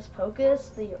from Hocus Pocus,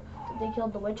 they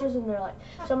killed the witches, and they're like,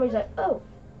 somebody's like, oh,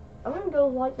 I'm gonna go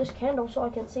light this candle so I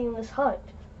can see in this hut.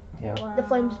 Yeah. The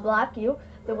flames black you,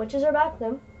 the witches are back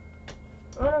then.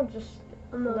 I don't just,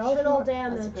 Emotional That's a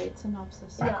damage. great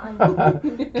synopsis. yeah, I know.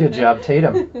 Good job,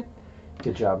 Tatum.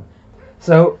 Good job.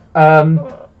 So,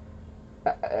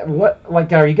 what,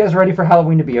 like, are you guys ready for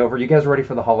Halloween to be over? You guys ready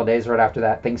for the holidays right after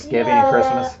that? Thanksgiving and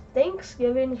Christmas?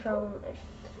 Thanksgiving's probably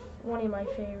one of my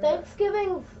favorites.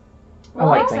 Thanksgiving's I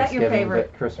like Is that your Thanksgiving,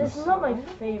 favorite? but Christmas. It's not my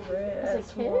favorite. As a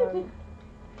it's kid? one.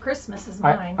 Christmas is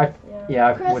I, mine. I, Yeah. yeah,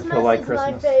 I Christmas would feel like is my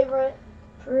Christmas. favorite.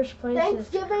 First place is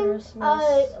Thanksgiving, Christmas.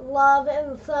 I love it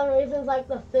in some reasons, like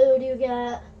the food you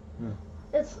get. Hmm.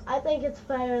 I think it's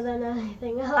better than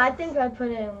anything else. I think I'd put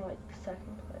it in like second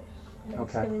place.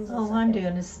 Okay. Thanksgiving's the All I'm second.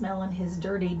 doing is smelling his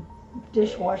dirty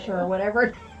dishwasher or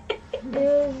whatever.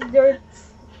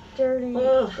 Dirty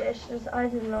Ugh. dishes. I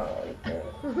did not like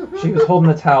it. She was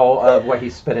holding the towel of what he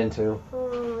spit into.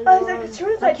 Oh, I was like, as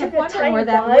soon as I I took kept a wondering tiny where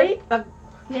that bite. whiff of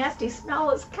nasty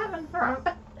smell is coming from.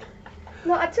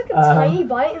 No, I took a Um, tiny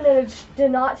bite and then it just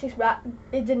did not taste bad.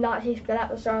 It did not taste good at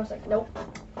the start. I was like, nope.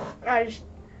 I just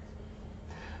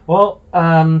Well,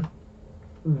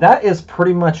 that is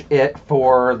pretty much it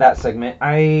for that segment.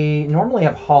 I normally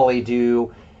have Holly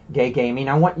do gay gaming.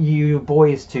 I want you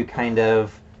boys to kind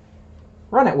of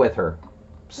run it with her.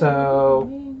 So,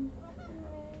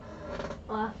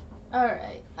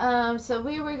 Alright. So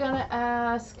we were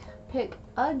gonna pick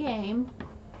a game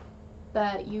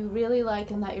that you really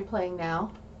like and that you're playing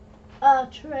now.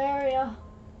 Terraria.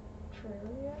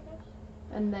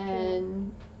 And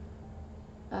then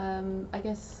I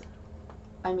guess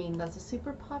I mean, that's a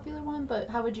super popular one, but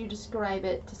how would you describe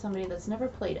it to somebody that's never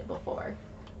played it before?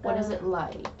 What is it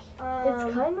like? It's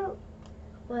kind of,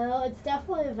 Well, it's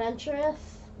definitely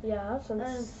adventurous. yeah, since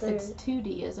It's there's, It's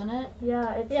 2D, isn't it?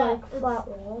 yeah, it's Yeah, like flat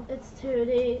wall. It's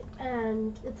 2D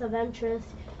and it's adventurous.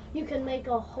 You can make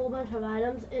a whole bunch of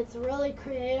items. It's really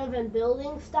creative in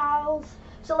building styles,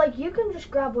 So like you can just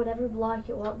grab whatever block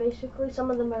you want basically. Some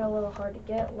of them are a little hard to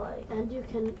get, like and you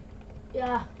can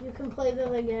play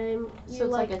the game. So You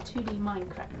it's like a 2D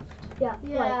Minecraft. yeah.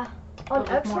 yeah. On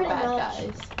but with more Xbox, bad much.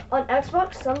 guys. on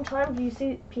Xbox, sometimes you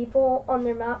see people on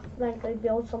their map like they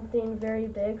build something very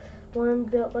big. One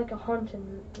built like a haunted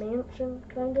mansion,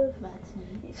 kind of. That's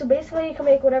neat. So basically, you can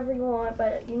make whatever you want,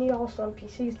 but you need also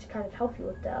NPCs to kind of help you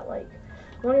with that. Like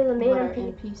one of the main What are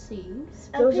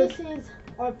NPCs. NPCs? Those are- NPCs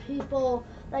are people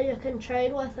that you can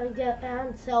trade with and get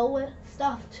and sell with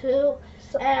stuff too.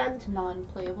 So- And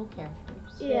Non-playable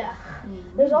characters. yeah,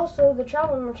 Mhm. There's also the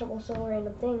traveling merchant will sell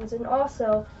random things, and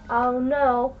also I don't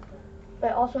know,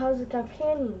 it also has a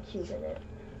companion cube in it.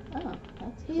 Oh,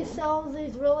 that's he cool. sells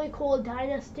these really cool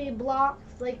dynasty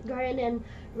blocks like green and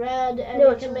red, and No,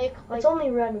 you it's- can make like It's only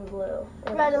red and blue.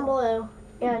 red and blue.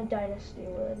 And dynasty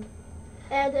wood.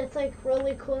 And it's like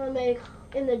really cool to make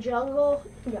in the jungle.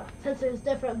 Yeah. Since there's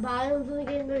different biomes in the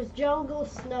game, there's jungle,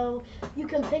 snow. You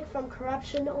can pick from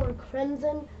corruption or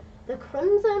crimson. The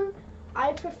crimson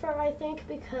I prefer, I think,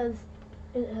 because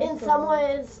It has in the some wood.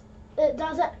 ways it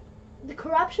doesn't. The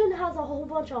corruption has a whole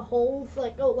bunch of holes,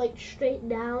 like go like straight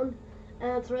down,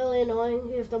 and it's really annoying.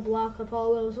 You have to block up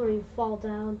all those or you fall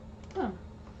down. Oh.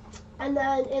 And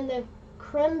then in the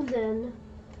crimson,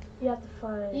 You have to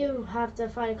find. you have to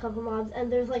find a couple mobs,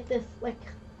 and there's like this like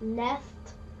nest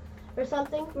or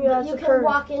something. Yeah, but it's you a can curve.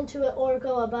 walk into it or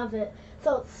go above it,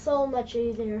 so it's so much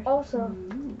easier. Also,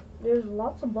 Mm. there's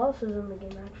lots of bosses in the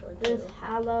game actually. There's Too.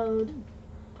 hallowed.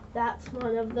 That's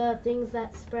one of the things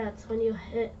that spreads when you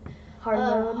hit Hard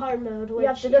mode. hard mode. You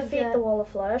have to which defeat get- the wall of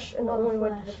flesh, and the Wall of only way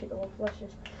to Flesh. defeat the wall of flesh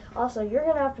is also you're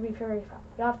gonna have to be very fast.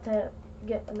 You have to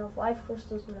get enough life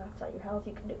crystals to max out your health.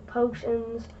 You can do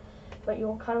potions, but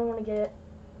you'll kind of want to get.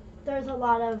 There's a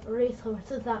lot of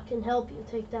resources that can help you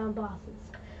take down bosses.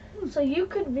 So you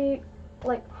could be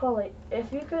like Holly.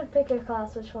 If you could pick a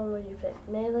class, which one would you pick?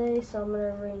 Melee,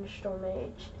 summoner, ranged, or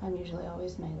mage? I'm usually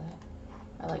always melee.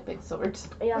 I like big swords.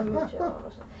 Yeah, me too.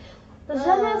 Honestly, the Uh,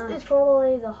 Zenith is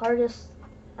probably the hardest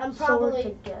I'm sword to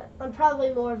probably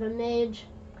get. more of a mage.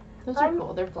 Those are I'm-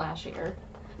 cool. They're flashier.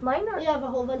 Mine are. You have a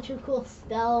whole bunch of cool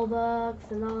spell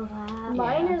books and all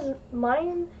that.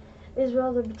 Mine is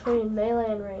rather between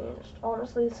melee and ranged.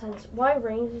 Honestly, since why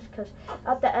ranged is because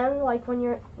at the end, like when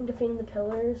you're defeating the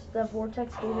pillars, the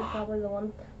vortex gate is probably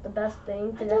the best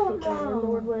thing to I don't defeat the know.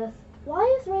 Lord with.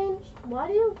 Why is range? Why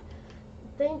do you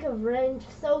think of range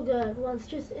so good? Well, it's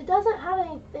just it doesn't have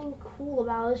anything cool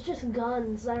about it. It's just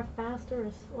guns that are faster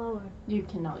or slower. You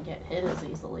cannot get hit as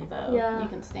easily though. Yeah. You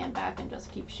can stand back and just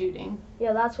keep shooting.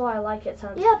 Yeah, that's why I like it.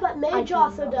 Since Yeah, but I mage do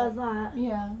also know does that.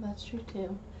 Yeah, that's true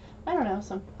too. I don't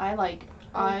know.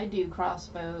 I do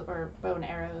crossbow or bow and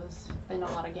arrows in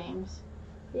a lot of games.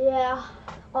 Yeah.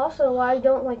 also why I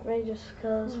don't like mages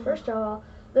because Mhm. first of all,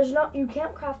 you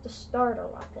can't craft a starter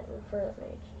weapon for a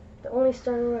mage. The only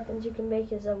starter weapons you can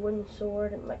make is a wooden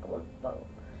sword and like a wooden bow.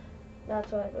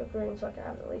 That's why I go green, so I can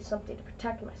have at least something to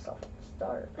protect myself at the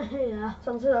start. Yeah.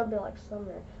 So instead I'd be like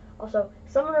Summoner. Also,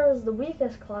 Summoner is the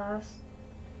weakest class.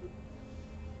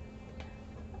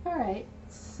 Alright,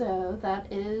 so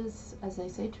that is, as they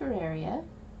say, Terraria.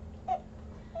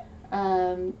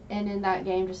 And in that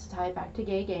game, just to tie it back to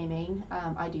gay gaming,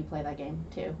 I do play that game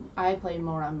too. I play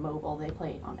more on mobile, they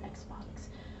play on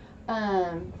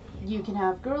Xbox. You can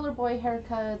have girl or boy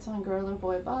haircuts on girl or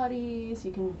boy bodies.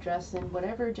 You can dress in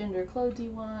whatever gender clothes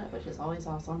you want, which is always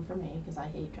awesome for me because I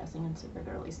hate dressing in super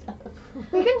girly stuff.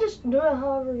 You can just do it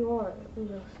however you want. You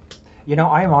just- You know,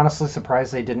 I am honestly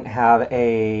surprised they didn't have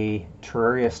a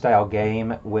Terraria style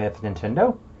game with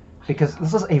Nintendo, because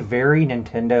this is a very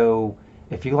Nintendo.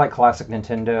 If you like classic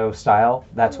Nintendo style,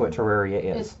 that's what Terraria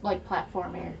is. It's like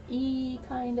platformer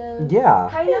kind of. Yeah.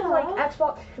 Kind of Yeah. like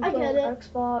Xbox. I get it.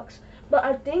 Xbox. But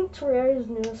I think Terraria's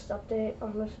newest update,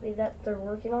 honestly, that they're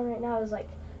working on right now is like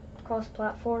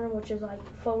cross-platform, which is like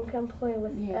phone can play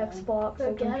with Yeah. Xbox They're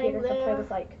and computer getting can play there.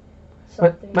 with like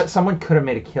something. But someone could have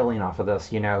made a killing off of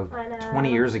this, you know, I know.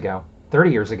 20 years ago,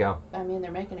 30 years ago. I mean,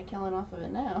 they're making a killing off of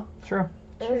it now. True.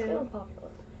 It's True. getting popular.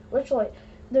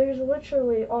 There's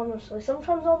honestly,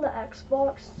 sometimes on the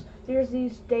Xbox, there's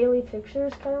these daily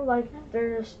pictures, kind of like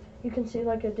you can see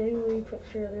like a daily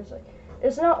picture. There's like,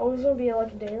 it's not always gonna be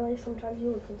like a daily. Sometimes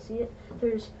you can see it.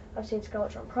 I've seen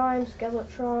Skeletron Prime,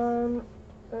 Skeletron,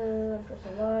 First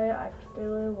of all, I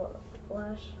really want a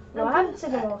flash. No, I haven't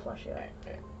seen the wall flash yet.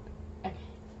 Okay.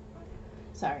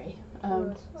 Sorry. No,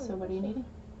 it's fine, So what are you it's needing?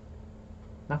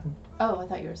 Nothing. Oh, I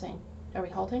thought you were saying. Are we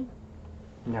halting?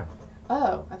 No.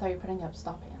 Oh, I thought you were putting up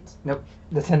stop hands.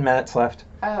 The 10 minutes left.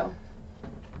 Oh.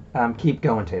 Keep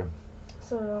going, Tatum.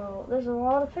 So there's a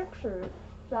lot of pictures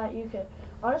that you can.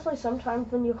 Honestly,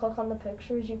 sometimes when you click on the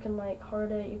pictures, you can like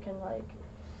heart it. You can like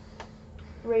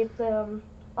rate them.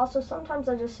 Also, sometimes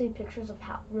I just see pictures of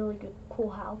really good, cool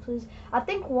houses. I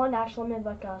think one actually made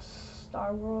like a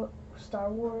Star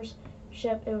Wars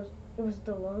ship. It was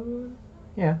the lone one.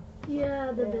 Yeah,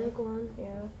 the Yeah. big one.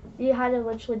 Yeah, you had to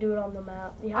literally do it on the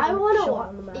map. You had I to want show to it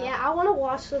on the map. I want to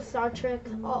watch the Star Trek,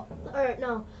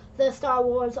 the Star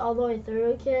Wars all the way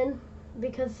through again,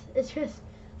 because it's just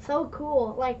so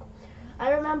cool. Like,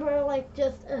 I remember like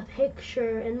just a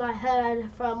picture in my head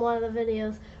from one of the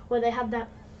videos where they had that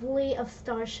fleet of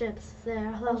starships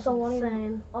there. That was Also, one of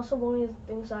insane. Also, one of the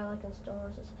things I like in Star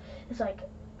Wars is like,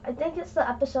 I think it's the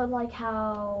episode like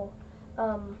how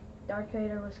Darth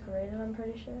Vader was created. I'm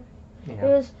pretty sure.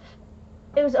 Yeah.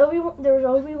 It was Obi-Wan. There was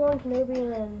Obi-Wan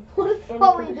Kenobi and What is Anakin.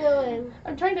 Holly doing?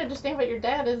 I'm trying to understand what your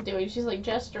dad is doing. She's like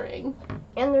gesturing.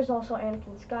 And there's also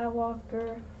Anakin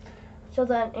Skywalker. So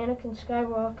then Anakin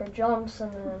Skywalker jumps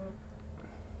and then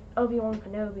Obi-Wan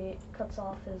Kenobi cuts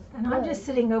off his And I'm leg. just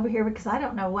sitting over here because I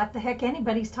don't know what the heck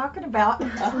anybody's talking about. You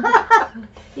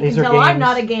These can are tell I'm games.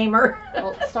 not a gamer.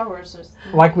 Well, Star Wars is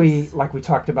Like we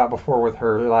talked about before with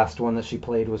her last one that she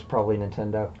played was probably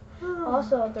Nintendo.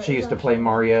 Also, there She is used to play actually-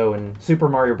 Mario and Super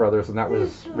Mario Brothers, and that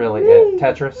was really it.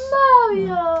 Tetris.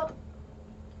 Mario.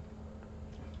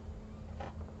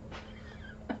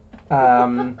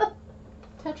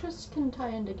 Tetris can tie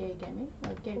into gay gaming.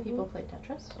 Like gay people play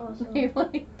Tetris. Awesome.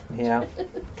 Like- Yeah.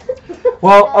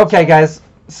 Well, okay, guys.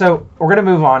 So we're gonna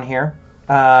move on here.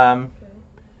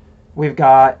 We've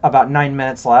got about 9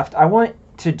 minutes left. I want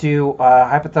to do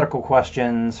hypothetical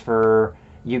questions for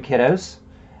you kiddos.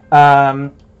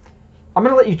 I'm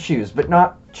gonna let you choose, but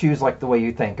not choose like the way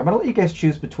you think. I'm gonna let you guys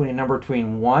choose between a number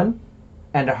between 1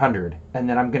 and 100, and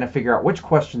then I'm gonna figure out which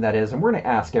question that is, and we're gonna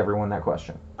ask everyone that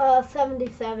question.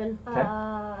 77. Okay.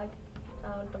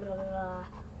 What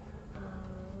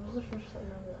was the first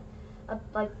number?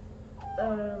 Like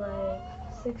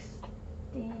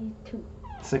 62.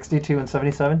 62 and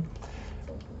 77.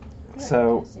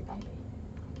 So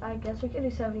I guess we could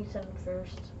do 77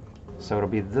 first. So it'll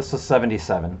be, this is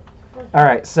 77. All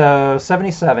right, so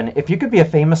 77. If you could be a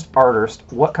famous artist,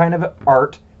 what kind of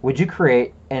art would you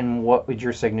create, and what would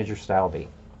your signature style be?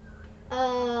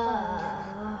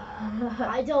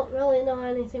 I don't really know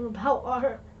anything about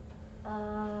art.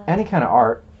 Any kind of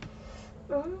art.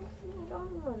 I don't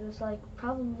know, just like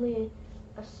probably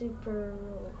a super.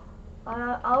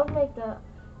 I would make that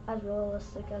as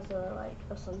realistic as a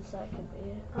sunset could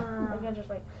be. Like just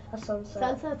like a sunset.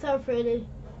 Sunsets are pretty.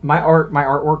 My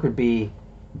artwork would be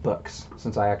books,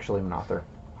 since I actually am an author.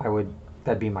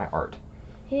 That'd be my art.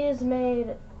 He has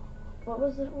made. What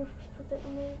was the first book that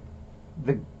you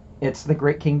made? It's The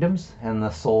Great Kingdoms and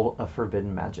The Soul of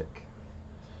Forbidden Magic.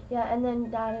 Yeah, and then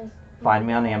that is. Find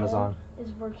me on Amazon.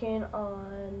 Is working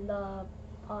on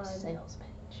sales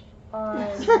pitch.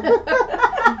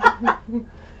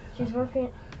 She's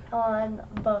working on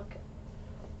book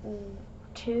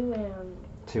 2 and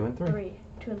 2 and 3. 3.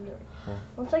 2 and 3. Yeah.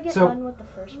 Once I get So- done with the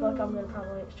first book, I'm gonna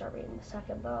probably start reading the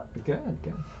second book.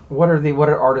 Good. What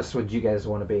artists would you guys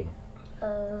want to be?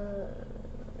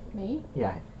 Me?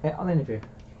 Yeah, I'll interview.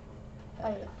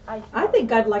 I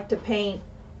think I'd like to paint,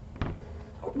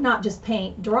 not just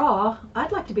paint, draw.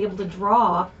 I'd like to be able to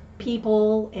draw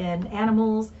people and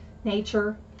animals,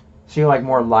 nature. So you like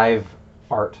more live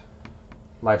art,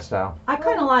 lifestyle. I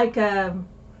kind of like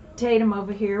Tatum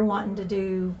over here wanting to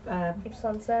do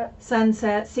Sunset.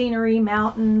 sunset, scenery,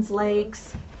 mountains,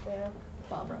 lakes. Yeah.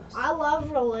 Bob Ross. I love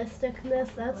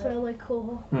realisticness. That's really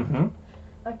cool. Mm-hmm.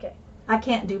 Okay. I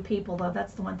can't do people though.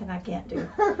 That's the one thing I can't do.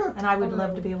 And I would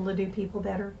love to be able to do people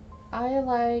better. I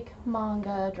like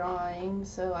manga drawing,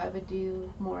 so I would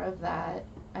do more of that.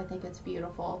 I think it's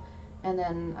beautiful. And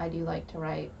then I do like to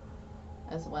write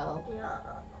as well. Yeah.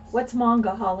 What's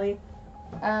manga, Holly?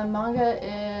 Manga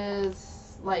is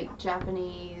like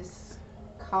Japanese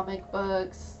comic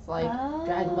books, like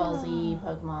Dragon Ball Z,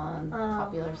 Pokemon,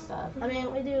 popular stuff. I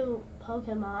mean, we do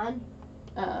Pokemon.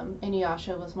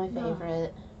 Inuyasha was my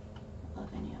favorite. I love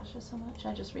Inuyasha so much.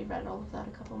 I just reread all of that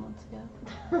a couple months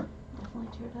ago. Definitely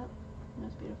teared up. It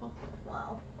was beautiful.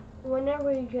 Wow.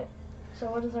 Whenever you get. So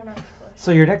what is our next question?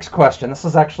 So your next question, this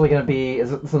is actually going to be,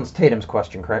 this one's Tatum's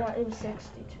question, correct? Yeah, it was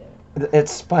 62.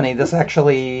 It's funny. This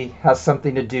actually has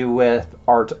something to do with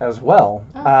art as well.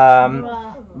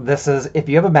 This is if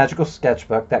you have a magical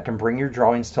sketchbook that can bring your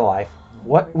drawings to life.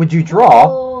 What would you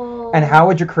draw, and how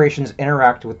would your creations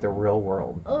interact with the real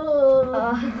world?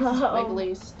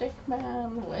 Wiggly stick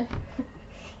man with.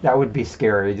 That would be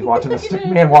scary. Watching a stick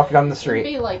man walking down the It'd street.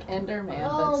 be like Enderman,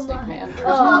 Oh but stick my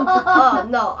man.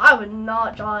 No, I would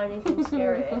not draw anything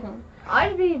scary.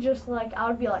 I'd be just like, I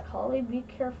would be like, Holly, be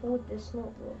careful with this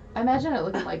notebook. I imagine it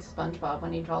looking like SpongeBob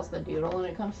when he draws the doodle and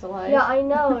it comes to life. Yeah, I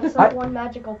know. It's like one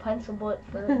magical pencil, but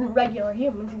for regular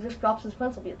humans, he just drops his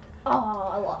pencil. Be like, oh,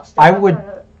 I lost it. I would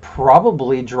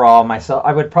probably draw myself.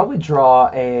 I would probably draw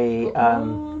a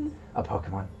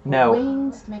Pokemon. No,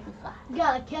 Wings to make me fly.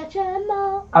 Gotta catch 'em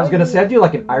all. I was gonna say I'd do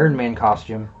like an Iron Man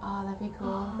costume. Oh, that'd be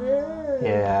cool. I'd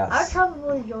Yes.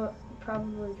 probably draw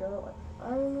like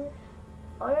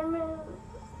Iron Man.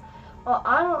 Well,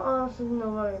 I don't honestly know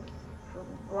what I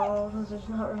draw because there's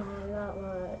not really that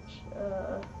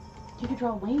much. You could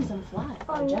draw wings and fly.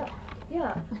 Oh yeah,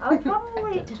 yeah. I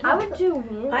would do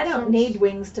wings. I don't need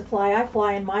wings to fly. I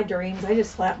fly in my dreams. I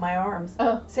just flap my arms.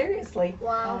 Oh. Seriously.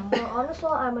 Wow. Well, honestly,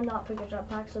 I would not pick a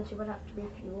jetpack since you would have to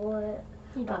refuel it.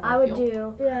 You don't I would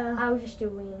feel- Yeah. I would just do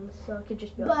wings, so it could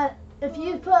just be like, But if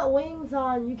you put wings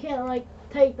on, you can't like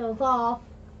take those off.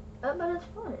 but it's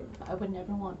fine. I would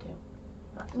never want to.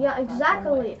 Yeah,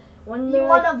 exactly. When You they're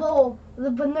want like, to vol.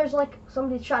 when there's like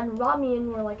somebody trying to rob me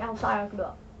and we're like outside, I could be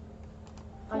like,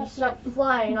 I just start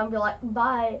flying and I'll be like,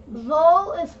 bye.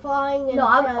 Vol is flying in No,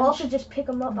 I would French. also just pick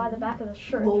them up by the back of the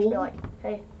shirt and just be Lol. like,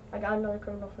 hey, I got another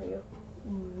criminal for you.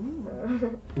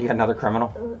 Mm. You got another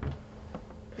criminal.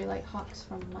 Be like Hawks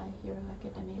from My Hero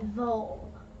Academia. Vol.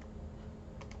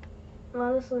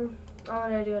 Honestly, I'm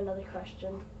gonna do another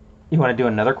question. You want to do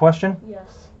another question?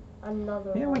 Yes,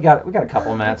 another Yeah, one. we got a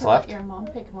couple minutes You could let left. your mom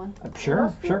pick one. Sure,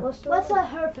 Let's do- sure. let's do Let's it. let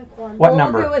her pick one. What Well,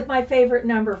 number? I'll go with my favorite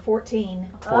number, 14.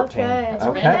 14. Okay.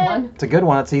 Okay. It's a good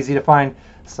one. It's easy to find.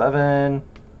 7,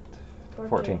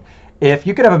 14. If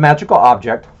you could have a magical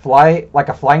object, fly like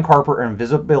a flying carpet or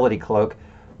invisibility cloak,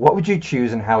 what would you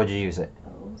choose and how would you use it?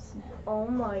 Oh, snap. Oh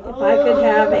my If god. I could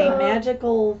have a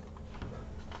magical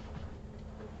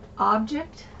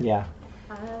object, Yeah.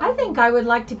 I think I would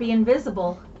like to be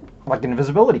invisible. Like an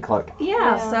invisibility cloak. Yeah,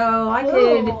 Yeah. so I Cool.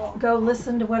 could go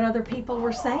listen to what other people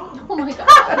were saying. Oh my god. Yeah,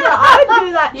 I would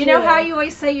do that You know too. how you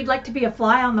always say you'd like to be a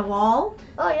fly on the wall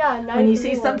Oh yeah, when you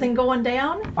see something going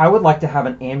down? I would like to have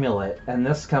an amulet, and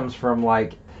this comes from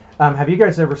like, have you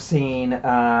guys ever seen,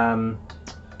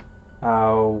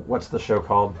 what's the show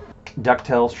called?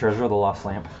 DuckTales Treasure of the Lost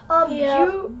Lamp.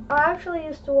 Yeah. I actually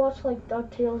used to watch like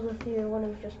DuckTales with you when it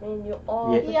was just me and you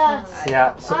all Yeah. the Yes. time.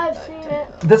 Yeah, so I've seen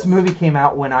it. this movie came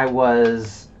out when I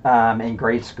was in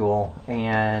grade school,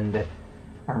 and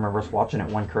I remember us watching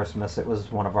it one Christmas. It was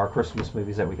one of our Christmas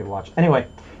movies that we could watch. Anyway,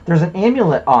 there's an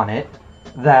amulet on it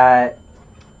that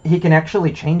he can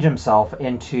actually change himself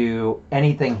into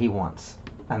anything he wants,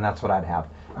 and that's what I'd have.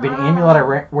 It'd be an amulet I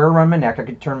wear around my neck. I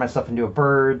could turn myself into a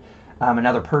bird,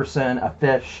 another person, a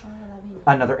fish, Oh, that'd be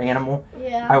another animal.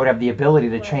 Yeah. I would have the ability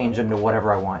to change into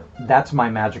whatever I want. That's my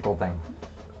magical thing.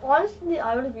 Honestly,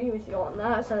 I would agree with you on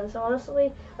that sense.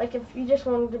 Honestly, like if you just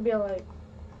wanted to be like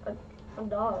a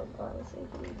dog, honestly, you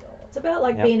could be a dog. It's about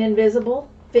like Yep. being invisible,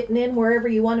 fitting in wherever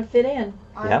you want to fit in.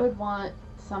 I Yep. would want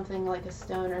something like a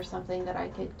stone or something that I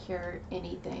could cure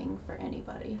anything for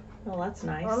anybody. Well, that's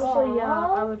nice. Honestly, yeah,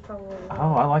 Aw. I would probably.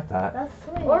 Oh, I like that. That's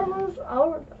sweet. I would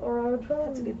That's a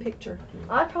probably. good picture.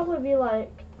 I'd probably be like,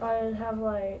 I'd have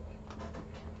like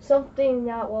something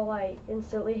that will like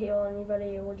instantly heal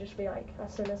anybody. It would just be like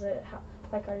as soon as it,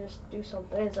 like I just do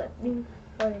something, it's like,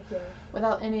 right here.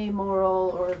 Without any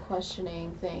moral or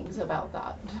questioning things about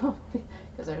that.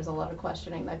 Because there's a lot of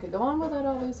questioning that could go on with it,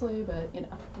 obviously, but you know.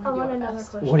 we I do want our another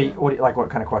best. question. What do you like? What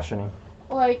kind of questioning?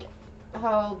 Like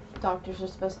how doctors are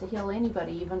supposed to heal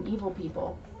anybody, even evil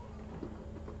people.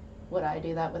 Would I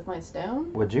do that with my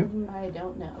stone? Would you? I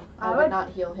don't know. I I would would- not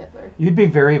heal Hitler. You'd be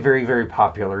very, very, very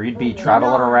popular. You'd be Yeah.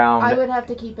 traveling No, around. I would have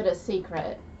to keep it a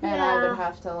secret, and I Yeah. would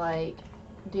have to like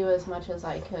do as much as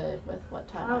I could with what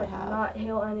time I I would have. not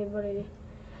heal anybody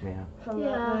Yeah. from Yeah.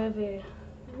 that movie.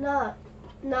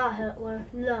 Not Hitler.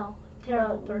 No.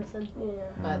 Terrible person. Yeah.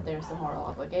 But there's the moral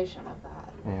obligation of that.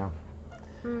 Yeah.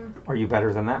 Mm. Are you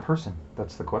better than that person?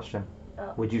 That's the question. Oh.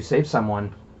 Would you save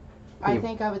someone? I You-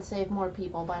 think I would save more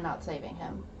people by not saving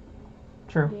him,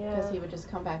 True. because Yeah. he would just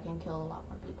come back and kill a lot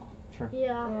more people.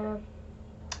 Yeah. Yeah.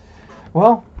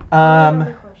 Well,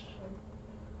 Another question.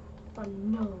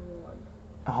 Another one.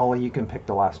 Holly, you can pick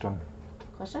the last one.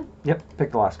 question? Yep,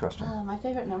 pick the last question. My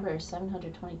favorite number is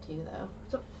 722, though.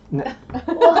 Do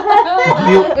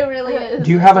It really is.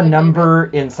 you It's have a my number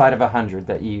inside of 100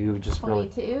 that you just favorite. really...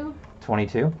 22?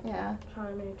 22? Yeah,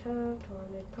 22.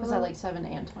 because I like 7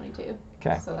 and 22.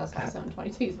 Okay. So that's why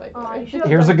 722 is my Oh, you favorite. should-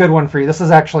 Here's a good one for you. This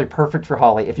is actually perfect for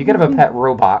Holly. If you could have a pet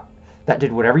robot that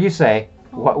did whatever you say,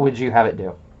 what would you have it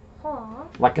do? Aw.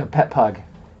 Like a pet pug.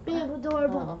 Be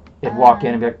adorable. Oh. It'd walk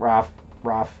in and be like, Ruff,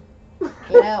 Ruff.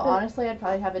 You know, honestly, I'd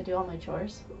probably have it do all my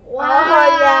chores. Oh,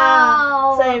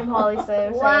 yeah. Same, Holly,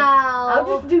 same. I Wow.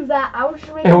 would just do that. I would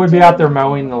just make It would be out there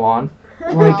mowing the lawn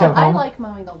when we come I home. like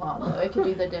mowing the lawn, though. It could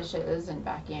do the dishes and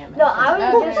vacuum. And No,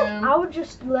 fix the bathroom. I would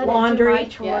just let Laundry. it do my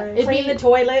chores. Yeah. It'd Clean be- the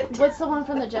toilet. What's the one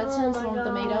from the Jetsons, Oh the one with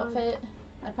the maid outfit?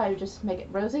 I'd probably just make it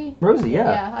Rosie. Rosie,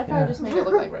 yeah. Yeah, I'd probably just make it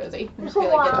look like Rosie. And just be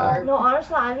like, get to Wow. work. No,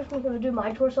 honestly, I just want him to do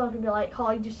my chores so I can be like,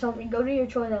 Holly, just tell me, go do your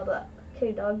chores. I'll be like,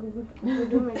 okay, dog, go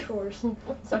do my chores.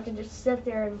 So I can just sit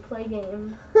there and play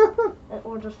games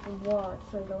or just watch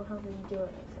so I don't have to do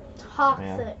anything.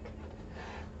 Toxic.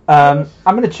 I'm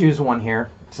going to choose one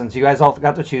here, since you guys all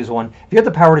got to choose one. If you had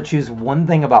the power to choose one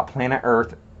thing about planet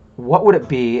Earth, what would it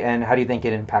be, and how do you think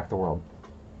it'd impact the world?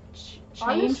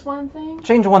 Change one thing?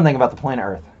 Change one thing about the planet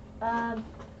Earth.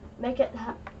 Make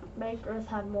Earth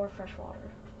have more fresh water.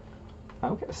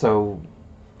 Okay, so...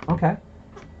 Okay.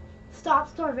 Stop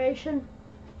starvation.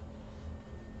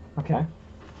 Okay.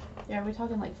 Yeah, are we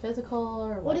talking like physical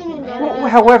or What do you mean by humanity?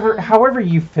 that? However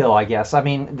you feel, I guess. I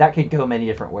mean, that could go many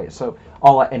different ways, so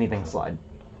I'll let anything slide.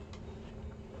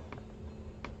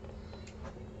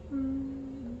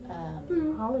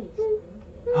 Holly.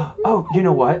 Oh, you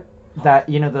know what? That,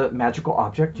 the magical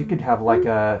object, you could have like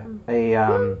a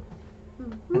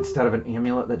instead of an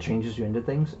amulet that changes you into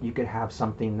things, you could have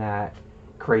something that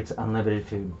creates unlimited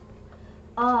food.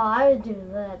 Oh, I would do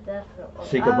that, definitely.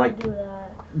 So you could, I like, would do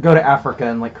that. Go to Africa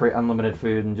and like create unlimited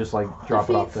food and just like drop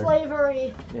it Defeat off there.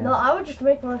 slavery. Yeah. No, I would just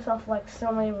make myself like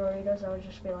so many burritos. I would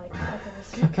just be like, I could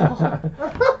just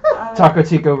Taco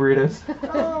Tico burritos.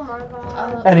 Oh my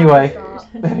god. Anyway, Stop.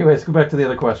 anyways, go back to the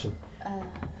other question.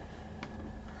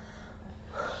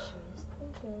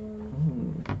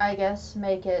 I guess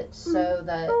make it so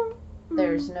that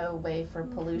there's no way for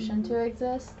pollution to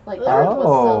exist. Like the Earth was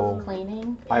Oh.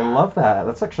 self-cleaning. I love that.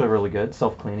 That's actually really good.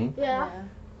 Self-cleaning. Yeah.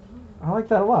 I like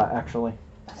that a lot, actually.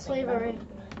 Slavery.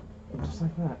 Just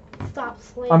like that. Stop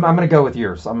slavery. I'm gonna go with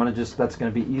yours. That's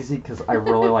gonna be easy because I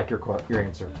really like your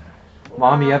answer.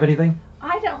 Mom, you have anything?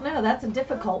 I don't know. That's a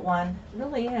difficult one. It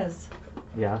really is.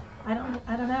 Yeah. I don't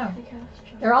know.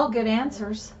 They're all good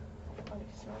answers.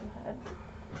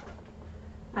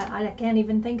 I can't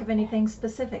even think of anything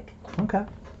specific. Okay.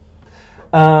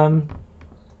 Do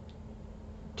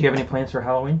you have any plans for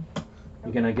Halloween?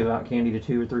 You gonna give out candy to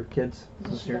 2 or 3 kids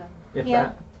this year? If Yeah,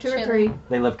 that? 2 or Chili. 3.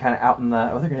 They live kind of out in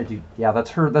the. Oh, they're gonna do. Yeah, that's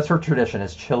her tradition.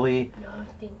 Is chili, No,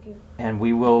 thank you. and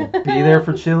we will be there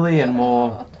for chili, and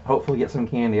we'll hopefully get some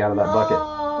candy out of that bucket.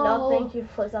 No, thank you.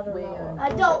 Please, I don't We know. are I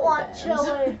don't want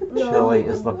chili. No. Chili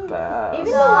is the best.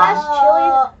 Even the last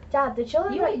chili, Dad, the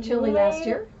chili You that ate chili you last made,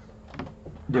 year.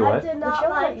 Do I what? did The not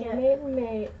chili like that you it.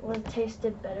 made was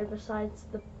tasted better. Besides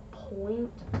the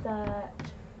point that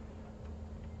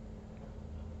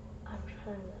I'm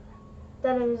trying to,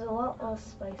 that it was a lot less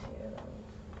spicier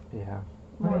than Yeah.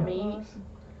 More it meat. was.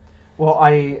 Well,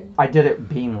 I did it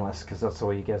beanless because that's the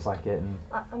way you guys like it, and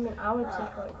I mean, I would say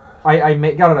like. I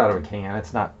got it out of a can.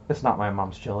 It's not my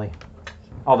mom's chili,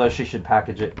 although she should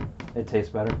package it. It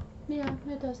tastes better. Yeah,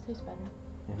 it does taste better.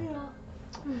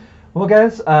 Well,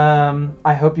 guys,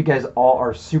 I hope you guys all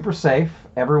are super safe.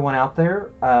 Everyone out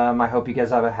there, I hope you guys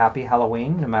have a happy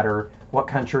Halloween, no matter what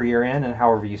country you're in and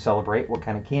however you celebrate, what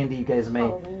kind of candy you guys make,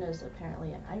 Halloween is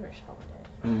apparently an Irish holiday.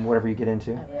 and whatever you get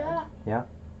into. Yeah.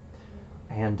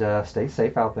 And stay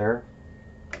safe out there.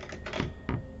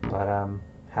 But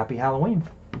happy Halloween.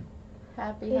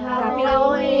 Happy Happy Halloween.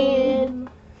 Halloween.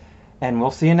 And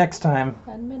we'll see you next time.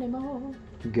 And many more.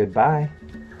 Goodbye.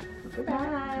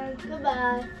 Bye.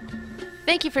 Goodbye.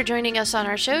 Thank you for joining us on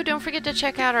our show. Don't forget to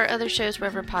check out our other shows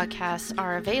wherever podcasts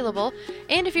are available.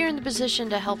 And if you're in the position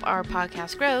to help our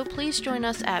podcast grow, please join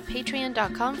us at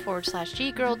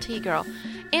patreon.com/ggirltgirl.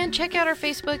 And check out our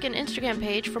Facebook and Instagram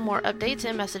page for more updates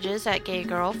and messages at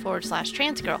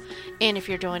gaygirl/transgirl. And if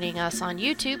you're joining us on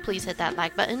YouTube, please hit that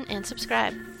like button and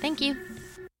subscribe. Thank you.